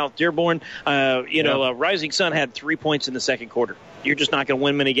to the South Dearborn. Rising Sun had 3 points in the second quarter. You're just not going to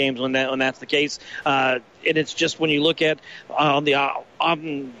win many games when that's the case. And it's just when you look at on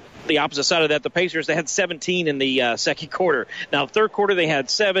the opposite side of that, the Pacers, they had 17 in the second quarter. Now, third quarter, they had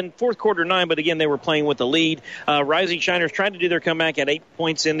 7. Fourth quarter, 9. But, again, they were playing with the lead. Rising Shiners tried to do their comeback at 8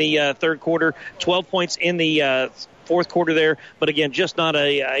 points in the third quarter, 12 points in the fourth quarter there, but again, just not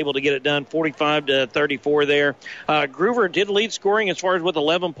able to get it done. 45-34 there. Groover did lead scoring as far as with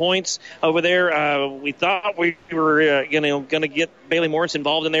 11 points over there. We thought we were going to get Bailey Morris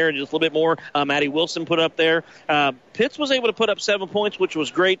involved in there just a little bit more. Maddie Wilson put up there. Pitts was able to put up 7 points, which was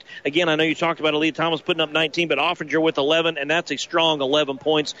great. Again, I know you talked about Aaliyah Thomas putting up 19, but Offinger with 11, and that's a strong 11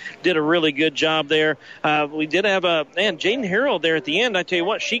 points. Did a really good job there. We did have Jaden Harrell there at the end. I tell you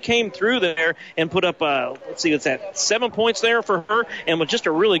what, she came through there and put up, 7 points there for her, and was just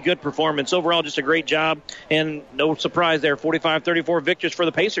a really good performance. Overall, just a great job, and no surprise there, 45-34 victors for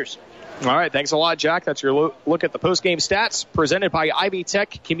the Pacers. All right, thanks a lot, Jack. That's your look at the post-game stats presented by Ivy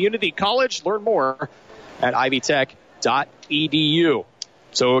Tech Community College. Learn more at ivytech.edu.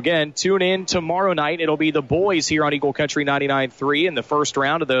 So, again, tune in tomorrow night. It'll be the boys here on Eagle Country 99.3 in the first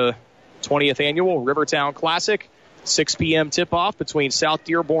round of the 20th annual Rivertown Classic. 6 p.m. tip-off between South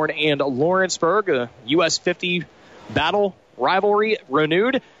Dearborn and Lawrenceburg. A U.S. 50 battle rivalry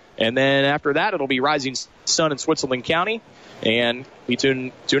renewed. And then after that, it'll be Rising Sun in Switzerland County. And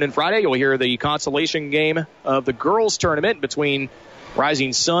tune in Friday. You'll hear the consolation game of the girls tournament between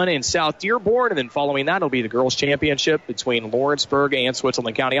Rising Sun and South Dearborn. And then following that, it'll be the girls championship between Lawrenceburg and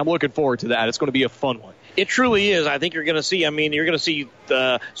Switzerland County. I'm looking forward to that. It's going to be a fun one. It truly is. I think you're going to see,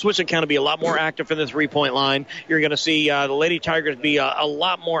 Switzerland County be a lot more active from the three-point line. You're going to see the Lady Tigers be a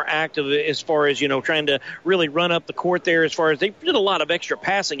lot more active as far as, trying to really run up the court there, as far as they did a lot of extra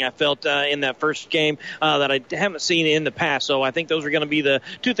passing, I felt, in that first game that I haven't seen in the past. So I think those are going to be the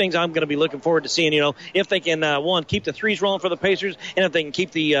two things I'm going to be looking forward to seeing, if they can, one, keep the threes rolling for the Pacers, and if they can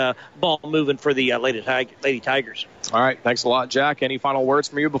keep the ball moving for the Lady Tigers. All right. Thanks a lot, Jack. Any final words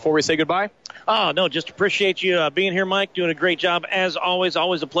from you before we say goodbye? Oh, no, just appreciate you being here, Mike, doing a great job as always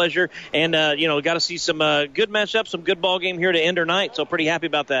a pleasure. And, got to see some good matchups, some good ball game here to end our night. So pretty happy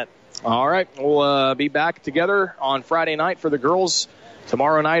about that. All right. We'll be back together on Friday night for the girls.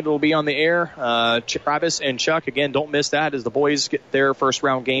 Tomorrow night it'll be on the air. Travis and Chuck, again, don't miss that as the boys get their first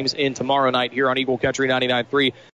round games in tomorrow night here on Eagle Country 99.3.